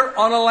rather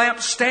on a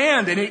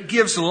lampstand, and it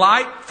gives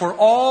light for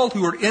all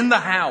who are in the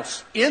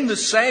house. In the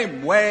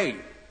same way,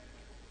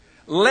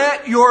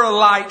 let your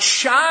light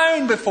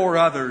shine before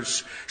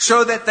others,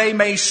 so that they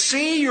may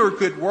see your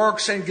good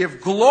works and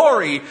give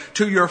glory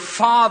to your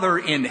Father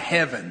in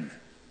heaven.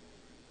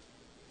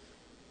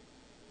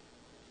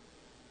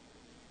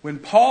 When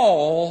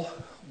Paul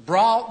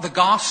brought the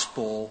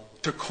gospel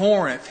to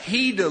Corinth,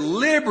 he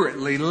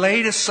deliberately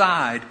laid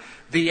aside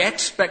the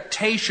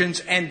expectations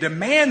and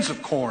demands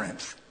of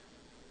Corinth.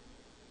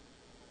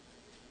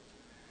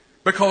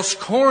 Because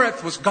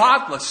Corinth was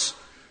godless.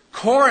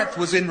 Corinth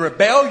was in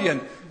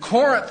rebellion.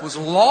 Corinth was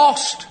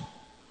lost,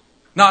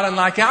 not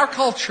unlike our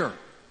culture.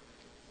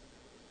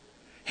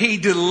 He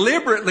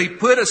deliberately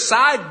put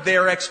aside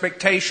their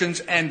expectations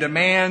and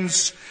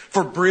demands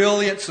for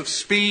brilliance of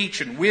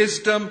speech and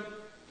wisdom.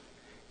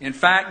 In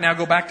fact, now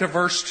go back to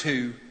verse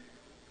 2.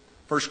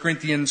 1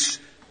 Corinthians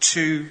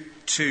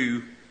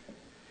 2:2.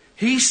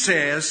 He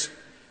says,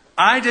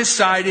 I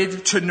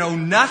decided to know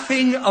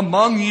nothing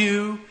among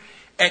you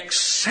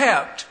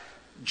except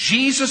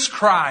Jesus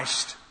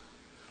Christ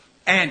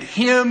and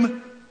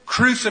Him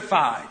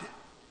crucified.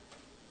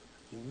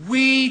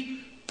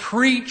 We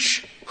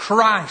preach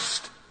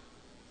Christ.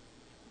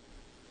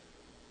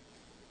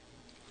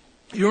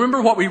 You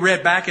remember what we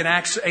read back in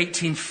Acts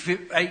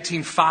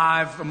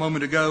 18:5 a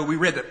moment ago? We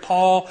read that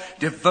Paul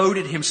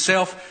devoted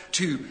himself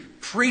to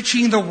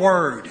preaching the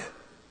Word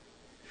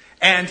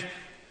and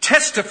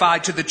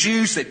testified to the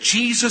Jews that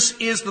Jesus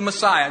is the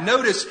Messiah.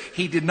 Notice,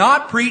 he did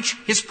not preach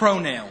his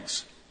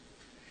pronouns.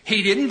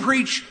 He didn't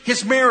preach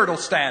his marital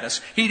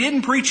status. He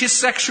didn't preach his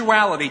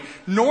sexuality.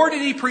 Nor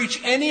did he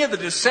preach any of the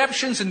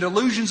deceptions and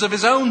delusions of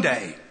his own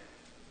day.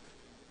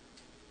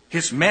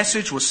 His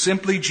message was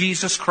simply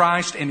Jesus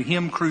Christ and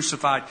Him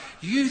crucified.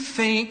 You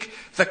think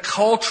the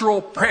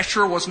cultural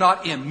pressure was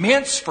not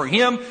immense for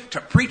him to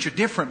preach a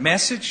different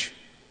message?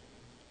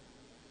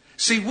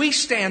 See, we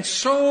stand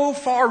so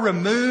far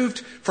removed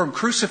from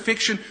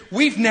crucifixion.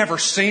 We've never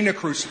seen a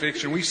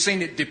crucifixion. We've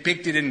seen it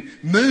depicted in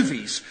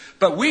movies.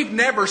 But we've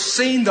never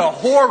seen the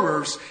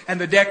horrors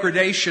and the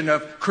degradation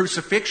of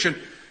crucifixion.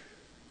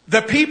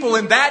 The people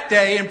in that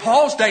day, in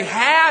Paul's day,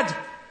 had.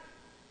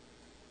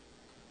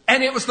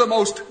 And it was the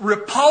most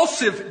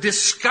repulsive,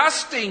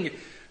 disgusting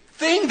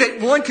thing that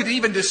one could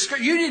even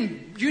discuss.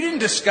 You didn't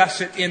discuss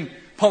it in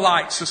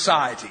polite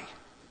society.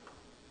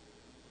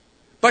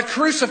 But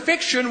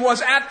crucifixion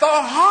was at the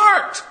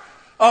heart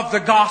of the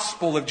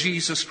gospel of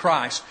Jesus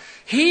Christ.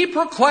 He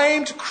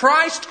proclaimed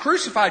Christ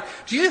crucified.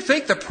 Do you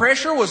think the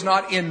pressure was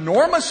not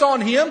enormous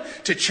on him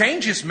to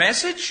change his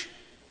message?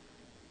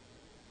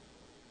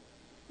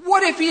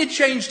 What if he had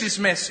changed his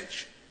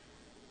message?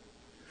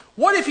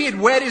 What if he had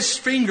wet his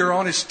finger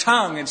on his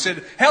tongue and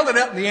held it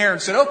up in the air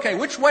and said, okay,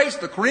 which way's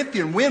the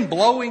Corinthian wind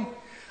blowing?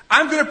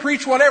 I'm going to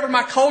preach whatever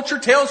my culture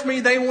tells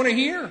me they want to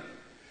hear.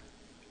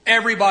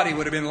 Everybody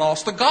would have been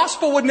lost. The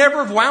gospel would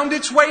never have wound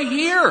its way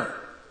here.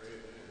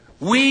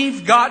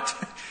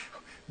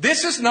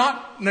 This is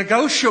not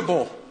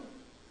negotiable.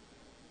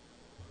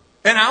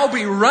 And I'll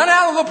be run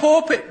out of the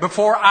pulpit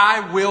before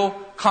I will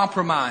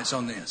compromise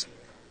on this.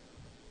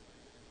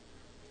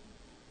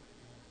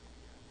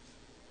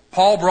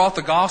 Paul brought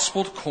the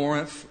gospel to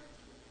Corinth.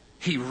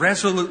 He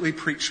resolutely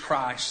preached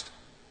Christ.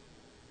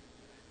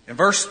 In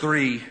verse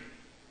 3,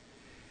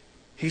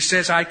 he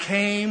says, I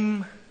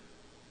came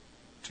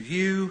to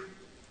you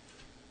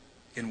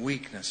in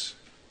weakness,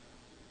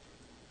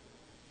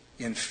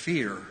 in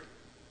fear,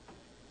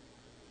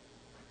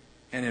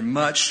 and in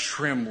much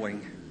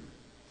trembling.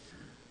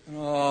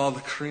 Oh, the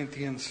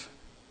Corinthians,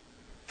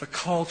 the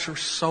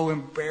culture's so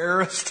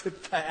embarrassed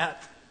at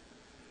that.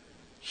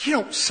 You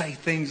don't say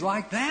things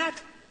like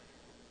that.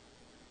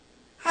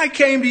 I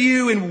came to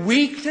you in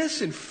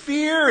weakness and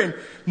fear and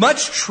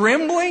much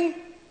trembling.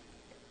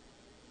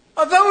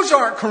 Oh, those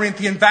aren't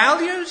Corinthian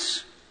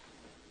values.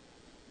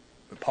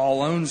 But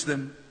Paul owns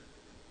them.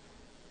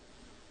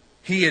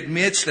 He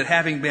admits that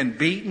having been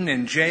beaten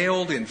and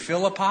jailed in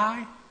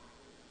Philippi,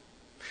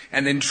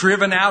 and then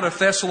driven out of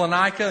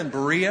Thessalonica and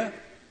Berea,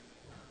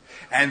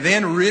 and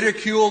then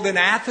ridiculed in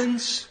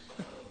Athens.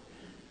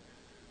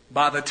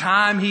 By the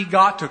time he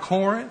got to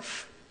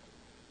Corinth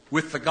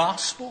with the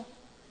gospel,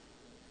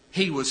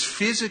 he was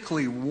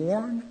physically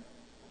worn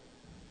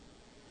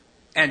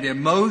and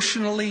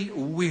emotionally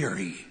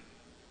weary.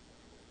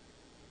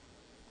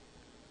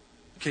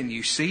 Can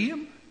you see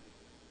him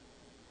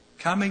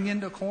coming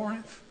into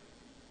Corinth?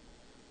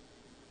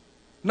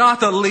 Not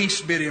the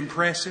least bit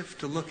impressive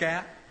to look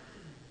at.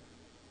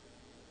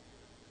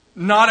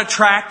 Not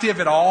attractive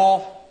at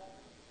all.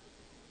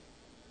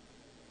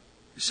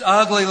 This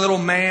ugly little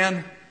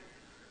man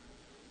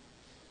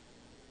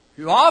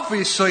who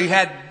obviously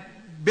had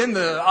been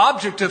the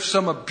object of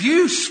some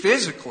abuse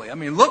physically. I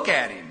mean, look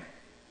at him.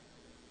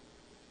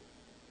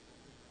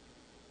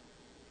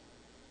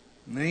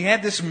 And he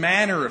had this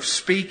manner of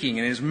speaking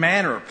and his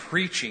manner of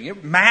preaching.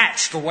 It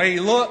matched the way he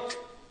looked.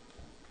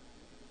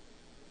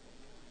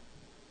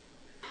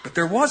 But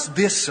there was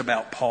this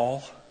about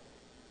Paul.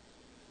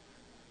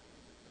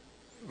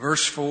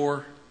 Verse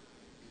 4.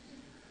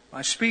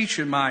 My speech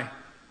and my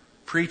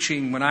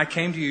preaching, when I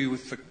came to you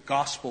with the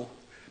gospel,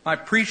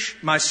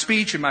 my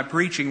speech and my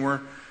preaching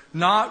were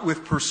not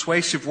with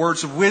persuasive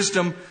words of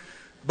wisdom,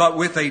 but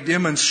with a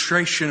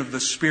demonstration of the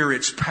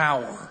Spirit's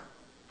power.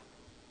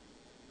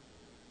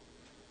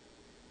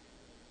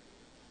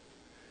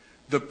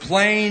 The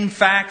plain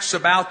facts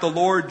about the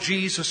Lord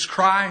Jesus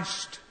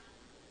Christ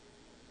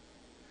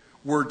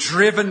were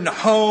driven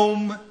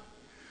home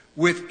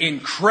with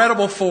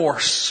incredible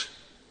force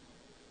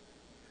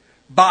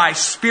by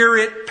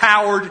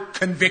Spirit-powered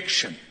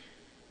conviction.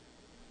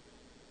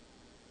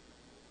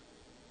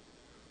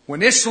 When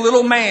this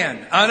little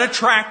man,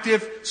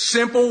 unattractive,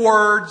 simple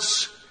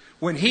words,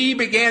 when he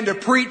began to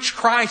preach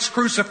Christ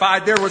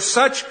crucified, there was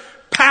such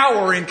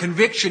power and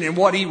conviction in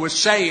what he was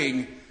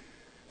saying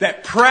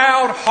that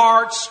proud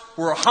hearts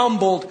were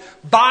humbled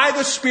by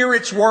the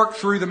Spirit's work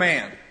through the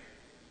man.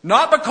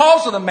 Not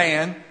because of the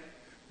man,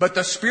 but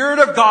the Spirit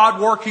of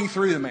God working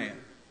through the man.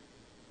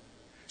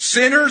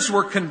 Sinners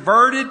were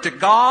converted to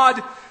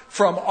God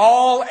from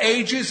all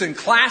ages and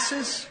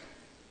classes,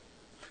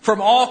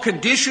 from all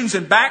conditions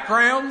and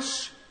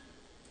backgrounds,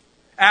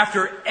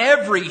 after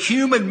every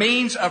human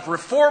means of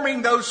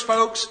reforming those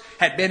folks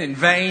had been in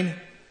vain.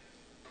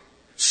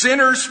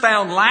 Sinners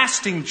found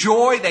lasting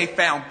joy. They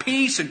found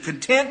peace and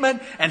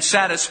contentment and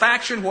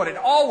satisfaction, what had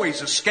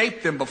always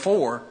escaped them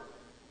before.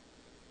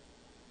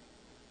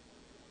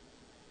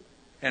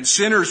 And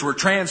sinners were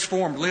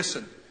transformed.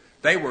 Listen,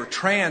 they were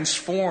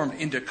transformed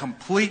into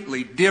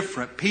completely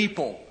different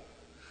people.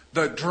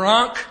 The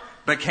drunk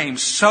became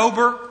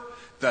sober.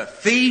 The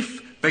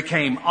thief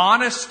became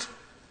honest.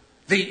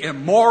 The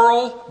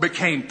immoral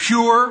became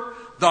pure.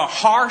 The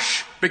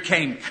harsh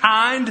became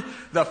kind.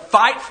 The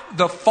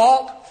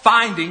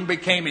fault-finding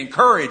became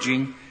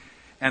encouraging.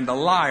 And the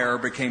liar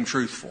became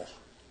truthful.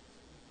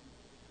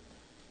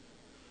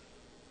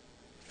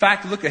 In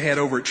fact, look ahead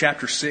over at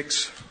chapter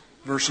 6,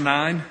 verse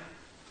 9.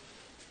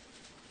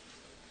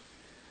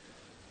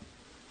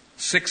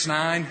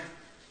 6:9.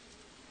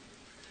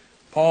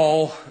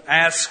 Paul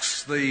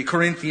asks the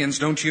Corinthians,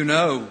 don't you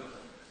know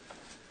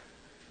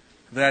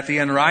that the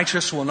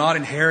unrighteous will not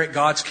inherit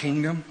God's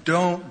kingdom?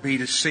 Don't be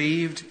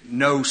deceived.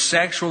 No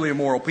sexually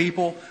immoral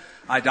people,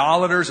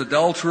 idolaters,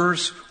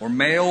 adulterers, or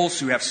males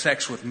who have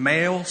sex with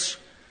males.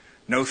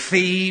 No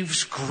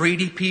thieves,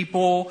 greedy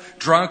people,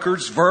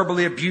 drunkards,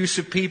 verbally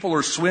abusive people,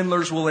 or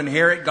swindlers will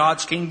inherit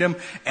God's kingdom.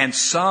 And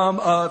some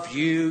of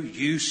you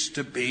used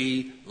to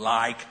be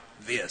like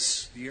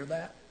this. Do you hear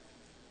that?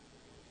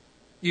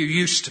 You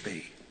used to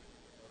be.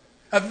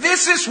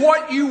 This is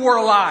what you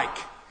were like.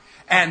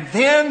 And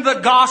then the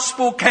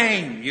gospel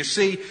came. You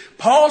see,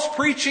 Paul's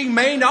preaching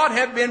may not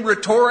have been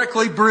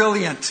rhetorically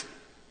brilliant.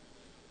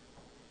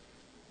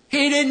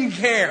 He didn't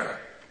care.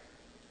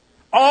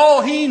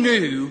 All he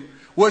knew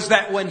was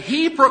that when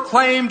he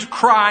proclaimed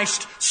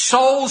Christ,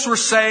 souls were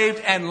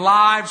saved and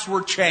lives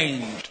were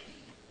changed.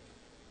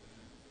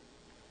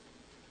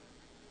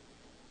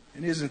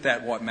 And isn't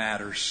that what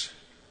matters?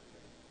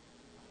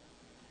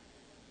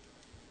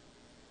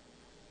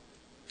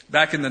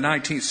 Back in the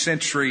 19th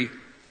century,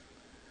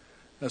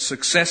 a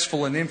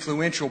successful and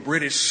influential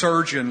British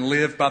surgeon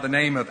lived by the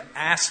name of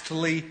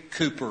Astley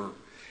Cooper.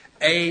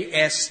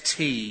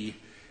 Astley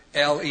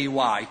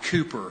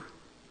Cooper.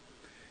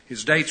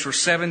 His dates were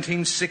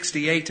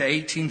 1768 to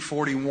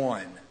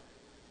 1841.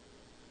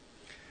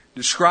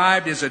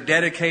 Described as a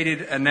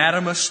dedicated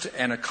anatomist,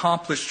 an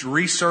accomplished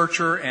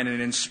researcher, and an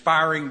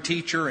inspiring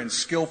teacher and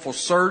skillful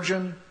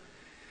surgeon,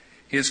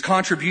 his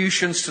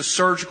contributions to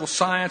surgical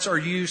science are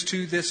used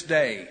to this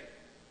day.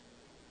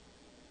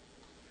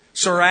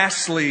 Sir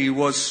Astley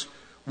was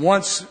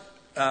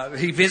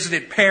he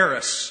visited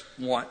Paris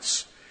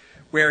once,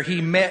 where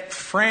he met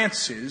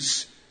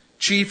France's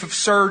chief of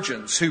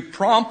surgeons, who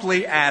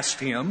promptly asked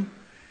him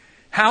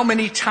how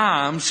many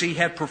times he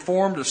had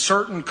performed a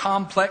certain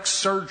complex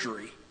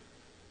surgery.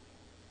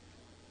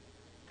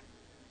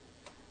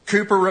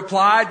 Cooper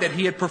replied that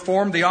he had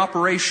performed the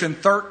operation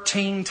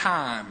 13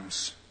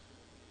 times.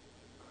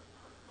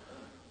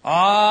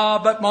 Ah,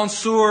 but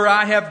Monsieur,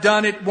 I have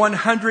done it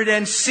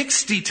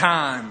 160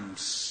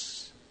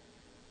 times.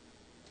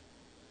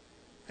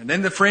 And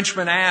then the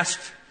Frenchman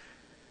asked,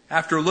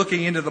 after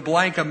looking into the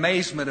blank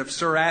amazement of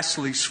Sir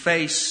Astley's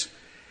face,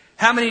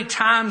 how many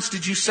times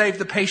did you save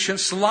the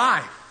patient's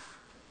life?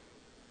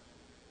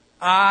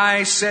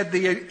 I, said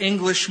the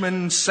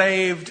Englishman,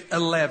 saved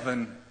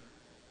 11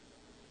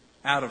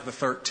 out of the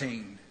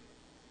 13.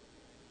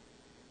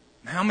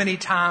 How many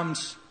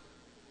times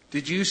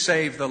did you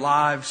save the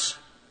lives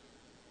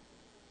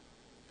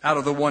out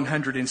of the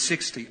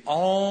 160?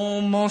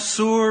 Oh,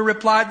 Monsieur,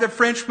 replied the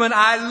Frenchman,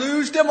 I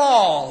lose them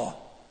all.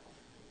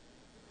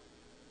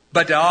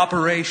 But the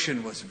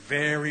operation was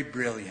very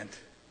brilliant.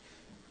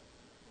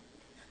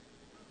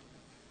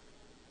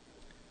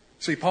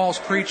 See, Paul's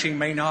preaching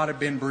may not have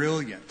been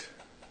brilliant,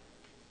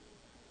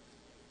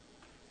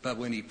 but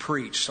when he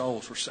preached,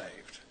 souls were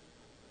saved.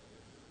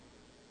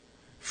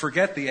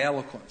 Forget the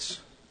eloquence,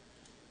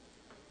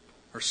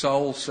 or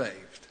souls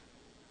saved.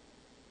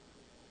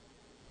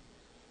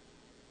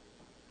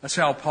 That's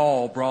how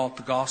Paul brought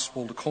the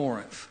gospel to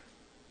Corinth.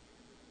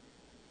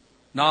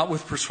 Not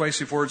with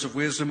persuasive words of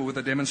wisdom, but with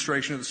a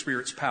demonstration of the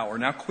Spirit's power.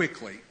 Now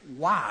quickly,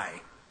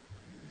 why?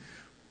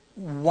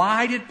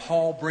 Why did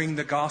Paul bring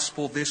the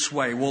gospel this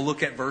way? We'll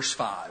look at verse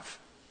 5,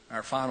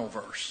 our final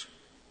verse.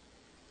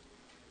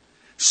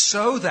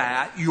 So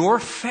that your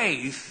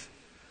faith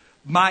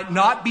might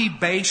not be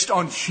based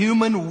on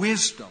human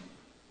wisdom,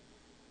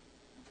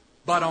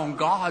 but on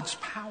God's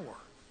power.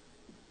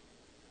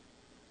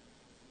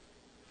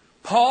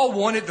 Paul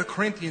wanted the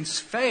Corinthians'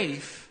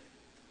 faith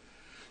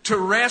to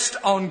rest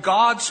on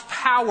God's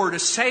power to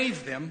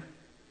save them,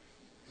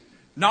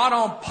 not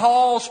on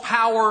Paul's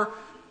power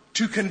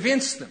to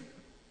convince them.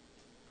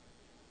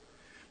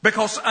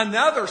 Because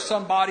another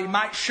somebody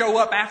might show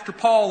up after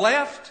Paul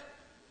left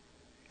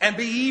and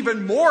be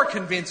even more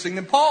convincing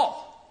than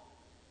Paul.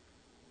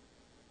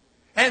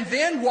 And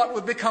then what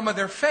would become of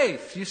their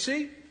faith, you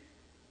see?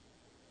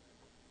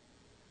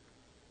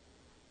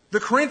 The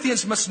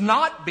Corinthians must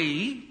not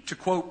be, to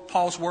quote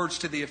Paul's words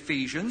to the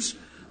Ephesians,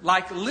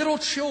 like little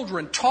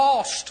children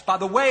tossed by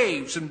the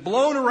waves and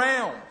blown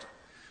around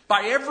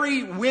by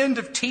every wind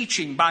of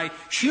teaching, by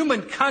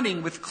human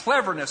cunning with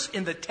cleverness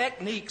in the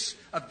techniques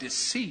of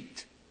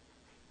deceit.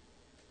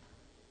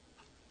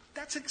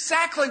 That's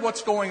exactly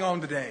what's going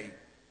on today.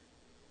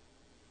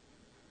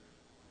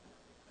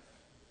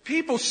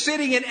 People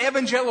sitting in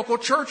evangelical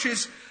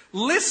churches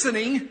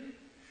listening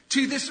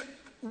to this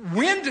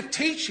wind of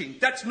teaching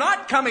that's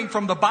not coming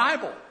from the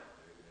Bible.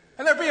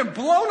 And they're being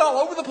blown all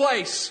over the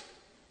place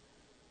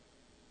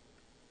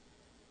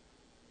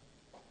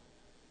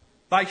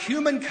by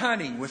human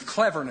cunning with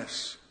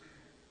cleverness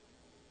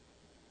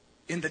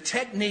in the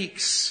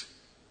techniques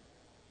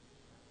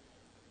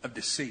of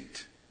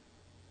deceit.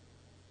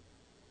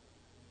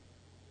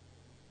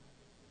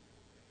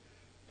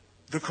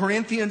 The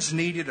Corinthians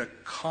needed a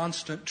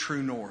constant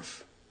true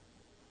north.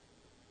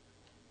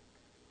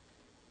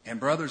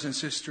 And brothers and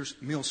sisters,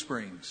 Mill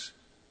Springs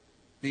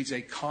needs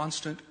a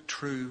constant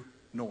true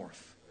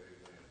north.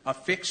 A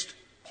fixed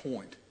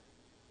point.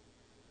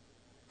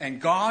 And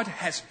God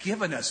has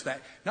given us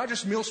that. Not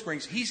just Mill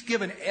Springs. He's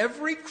given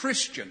every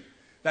Christian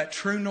that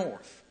true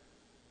north.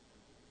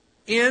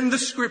 In the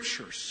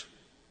Scriptures.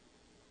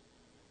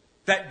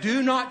 That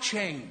do not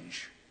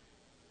change.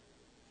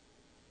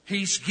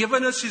 He's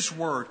given us His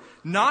Word.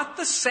 Not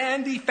the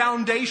sandy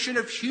foundation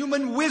of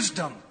human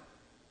wisdom.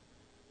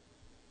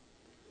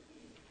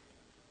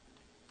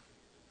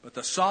 But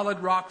the solid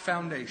rock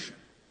foundation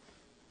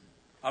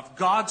of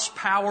God's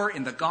power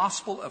in the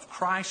gospel of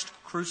Christ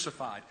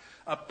crucified.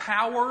 A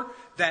power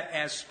that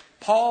as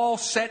Paul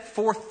set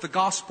forth the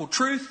gospel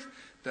truth,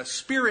 the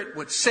Spirit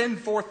would send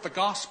forth the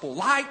gospel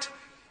light,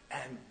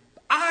 and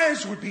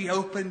eyes would be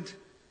opened,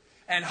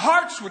 and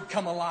hearts would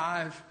come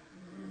alive,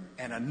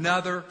 and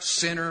another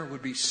sinner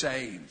would be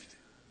saved.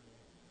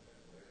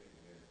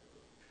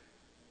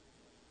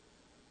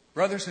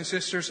 Brothers and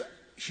sisters,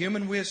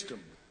 human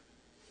wisdom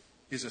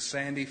is a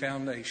sandy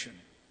foundation.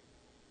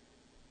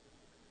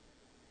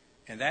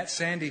 And that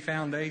sandy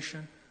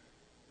foundation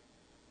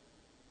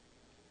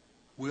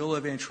will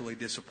eventually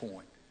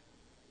disappoint.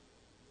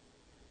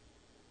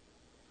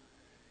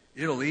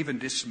 It'll even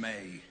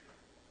dismay.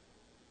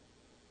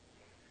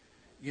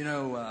 You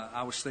know,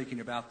 I was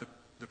thinking about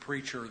the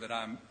preacher that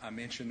I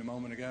mentioned a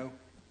moment ago.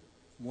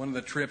 One of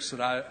the trips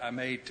that I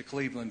made to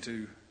Cleveland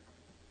to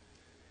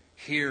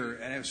hear,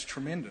 and it was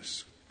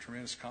tremendous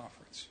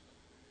conference.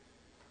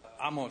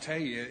 I'm going to tell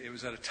you, it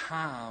was at a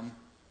time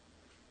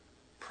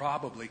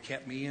probably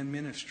kept me in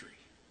ministry.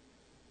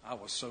 I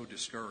was so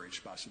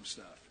discouraged by some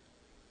stuff.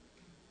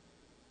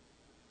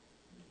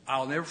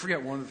 I'll never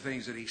forget one of the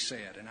things that he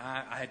said, and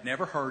I had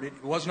never heard it.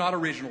 It was not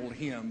original to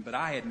him, but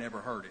I had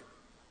never heard it.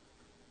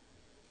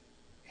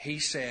 He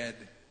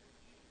said,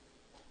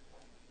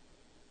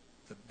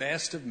 "The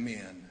best of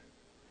men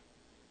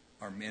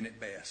are men at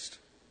best."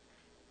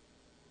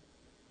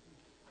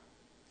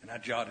 And I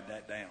jotted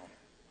that down.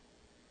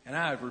 And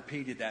I have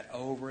repeated that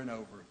over and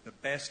over. The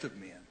best of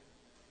men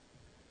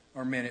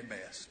or men at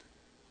best.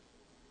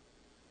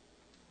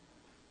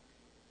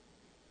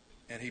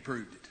 And He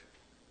proved it.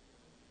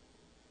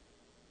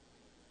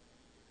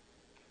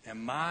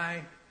 And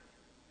my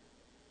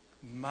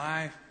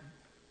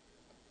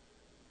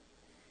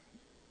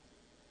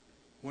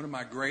one of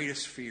my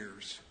greatest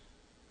fears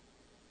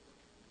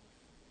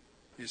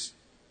is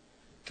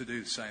to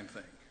do the same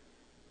thing.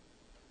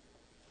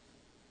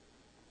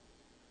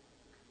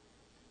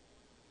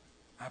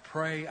 I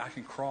pray I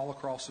can crawl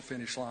across the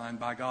finish line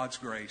by God's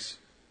grace.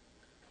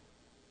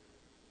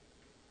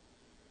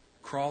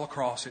 Crawl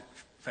across it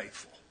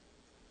faithful.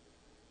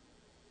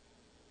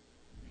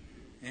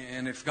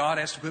 And if God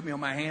has to put me on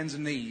my hands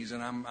and knees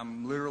and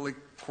I'm literally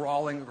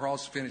crawling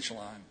across the finish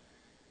line,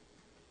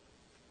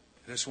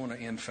 I just want to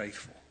end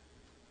faithful.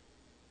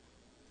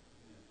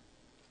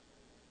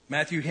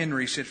 Matthew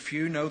Henry said,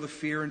 "Few know the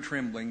fear and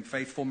trembling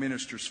faithful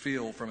ministers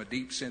feel from a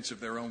deep sense of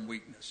their own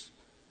weakness.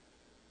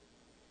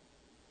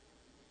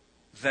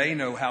 They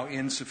know how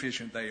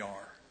insufficient they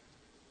are,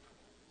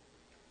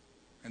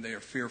 and they are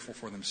fearful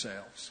for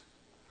themselves."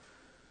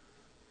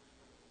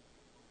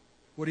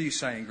 What are you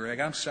saying, Greg?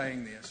 I'm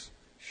saying this.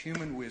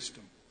 Human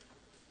wisdom,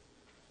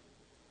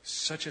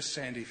 such a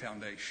sandy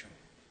foundation.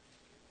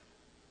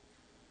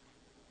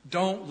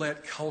 Don't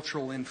let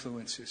cultural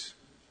influences,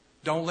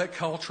 don't let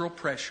cultural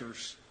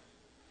pressures,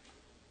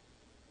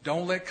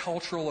 don't let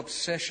cultural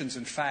obsessions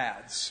and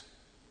fads,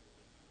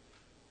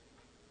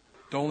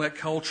 don't let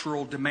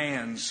cultural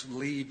demands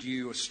lead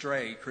you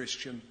astray,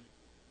 Christian.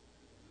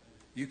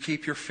 You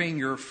keep your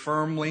finger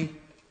firmly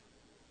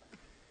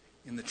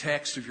in the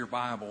text of your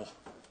Bible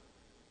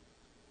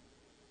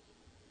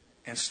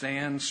and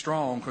stand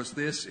strong, because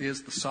this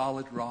is the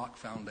solid rock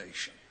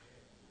foundation.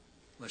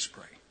 Let's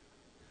pray.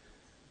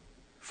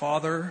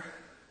 Father,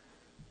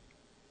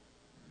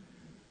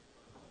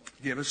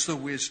 give us the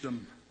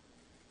wisdom,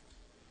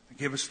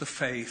 give us the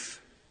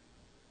faith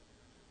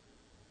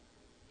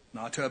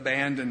not to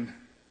abandon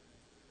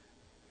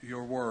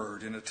your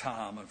word in a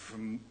time of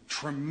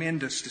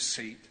tremendous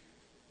deceit.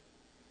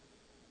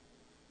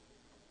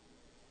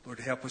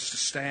 Lord, help us to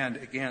stand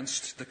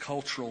against the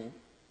cultural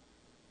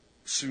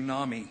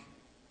tsunami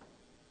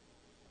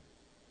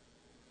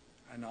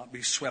and not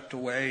be swept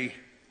away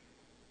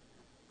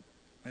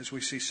as we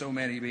see so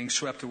many being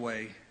swept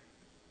away.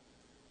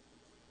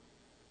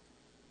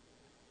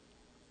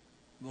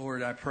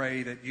 Lord, I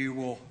pray that you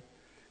will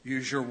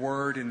use your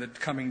word in the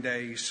coming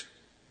days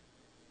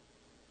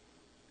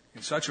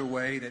in such a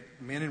way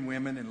that men and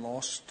women and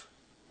lost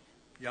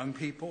young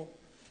people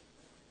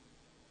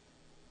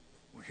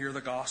will hear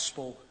the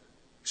gospel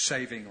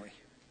savingly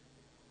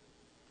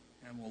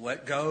and will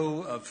let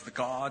go of the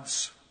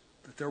gods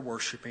that they're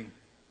worshiping.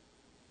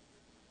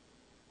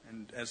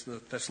 And as the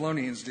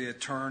Thessalonians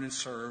did, turn and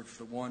serve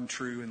the one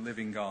true and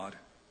living God.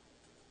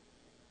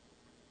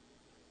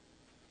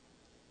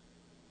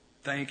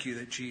 Thank you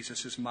that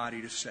Jesus is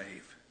mighty to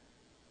save.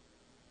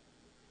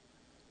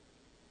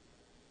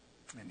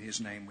 In His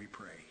name we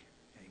pray.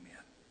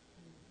 Amen.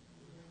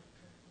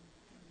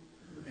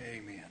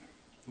 Amen.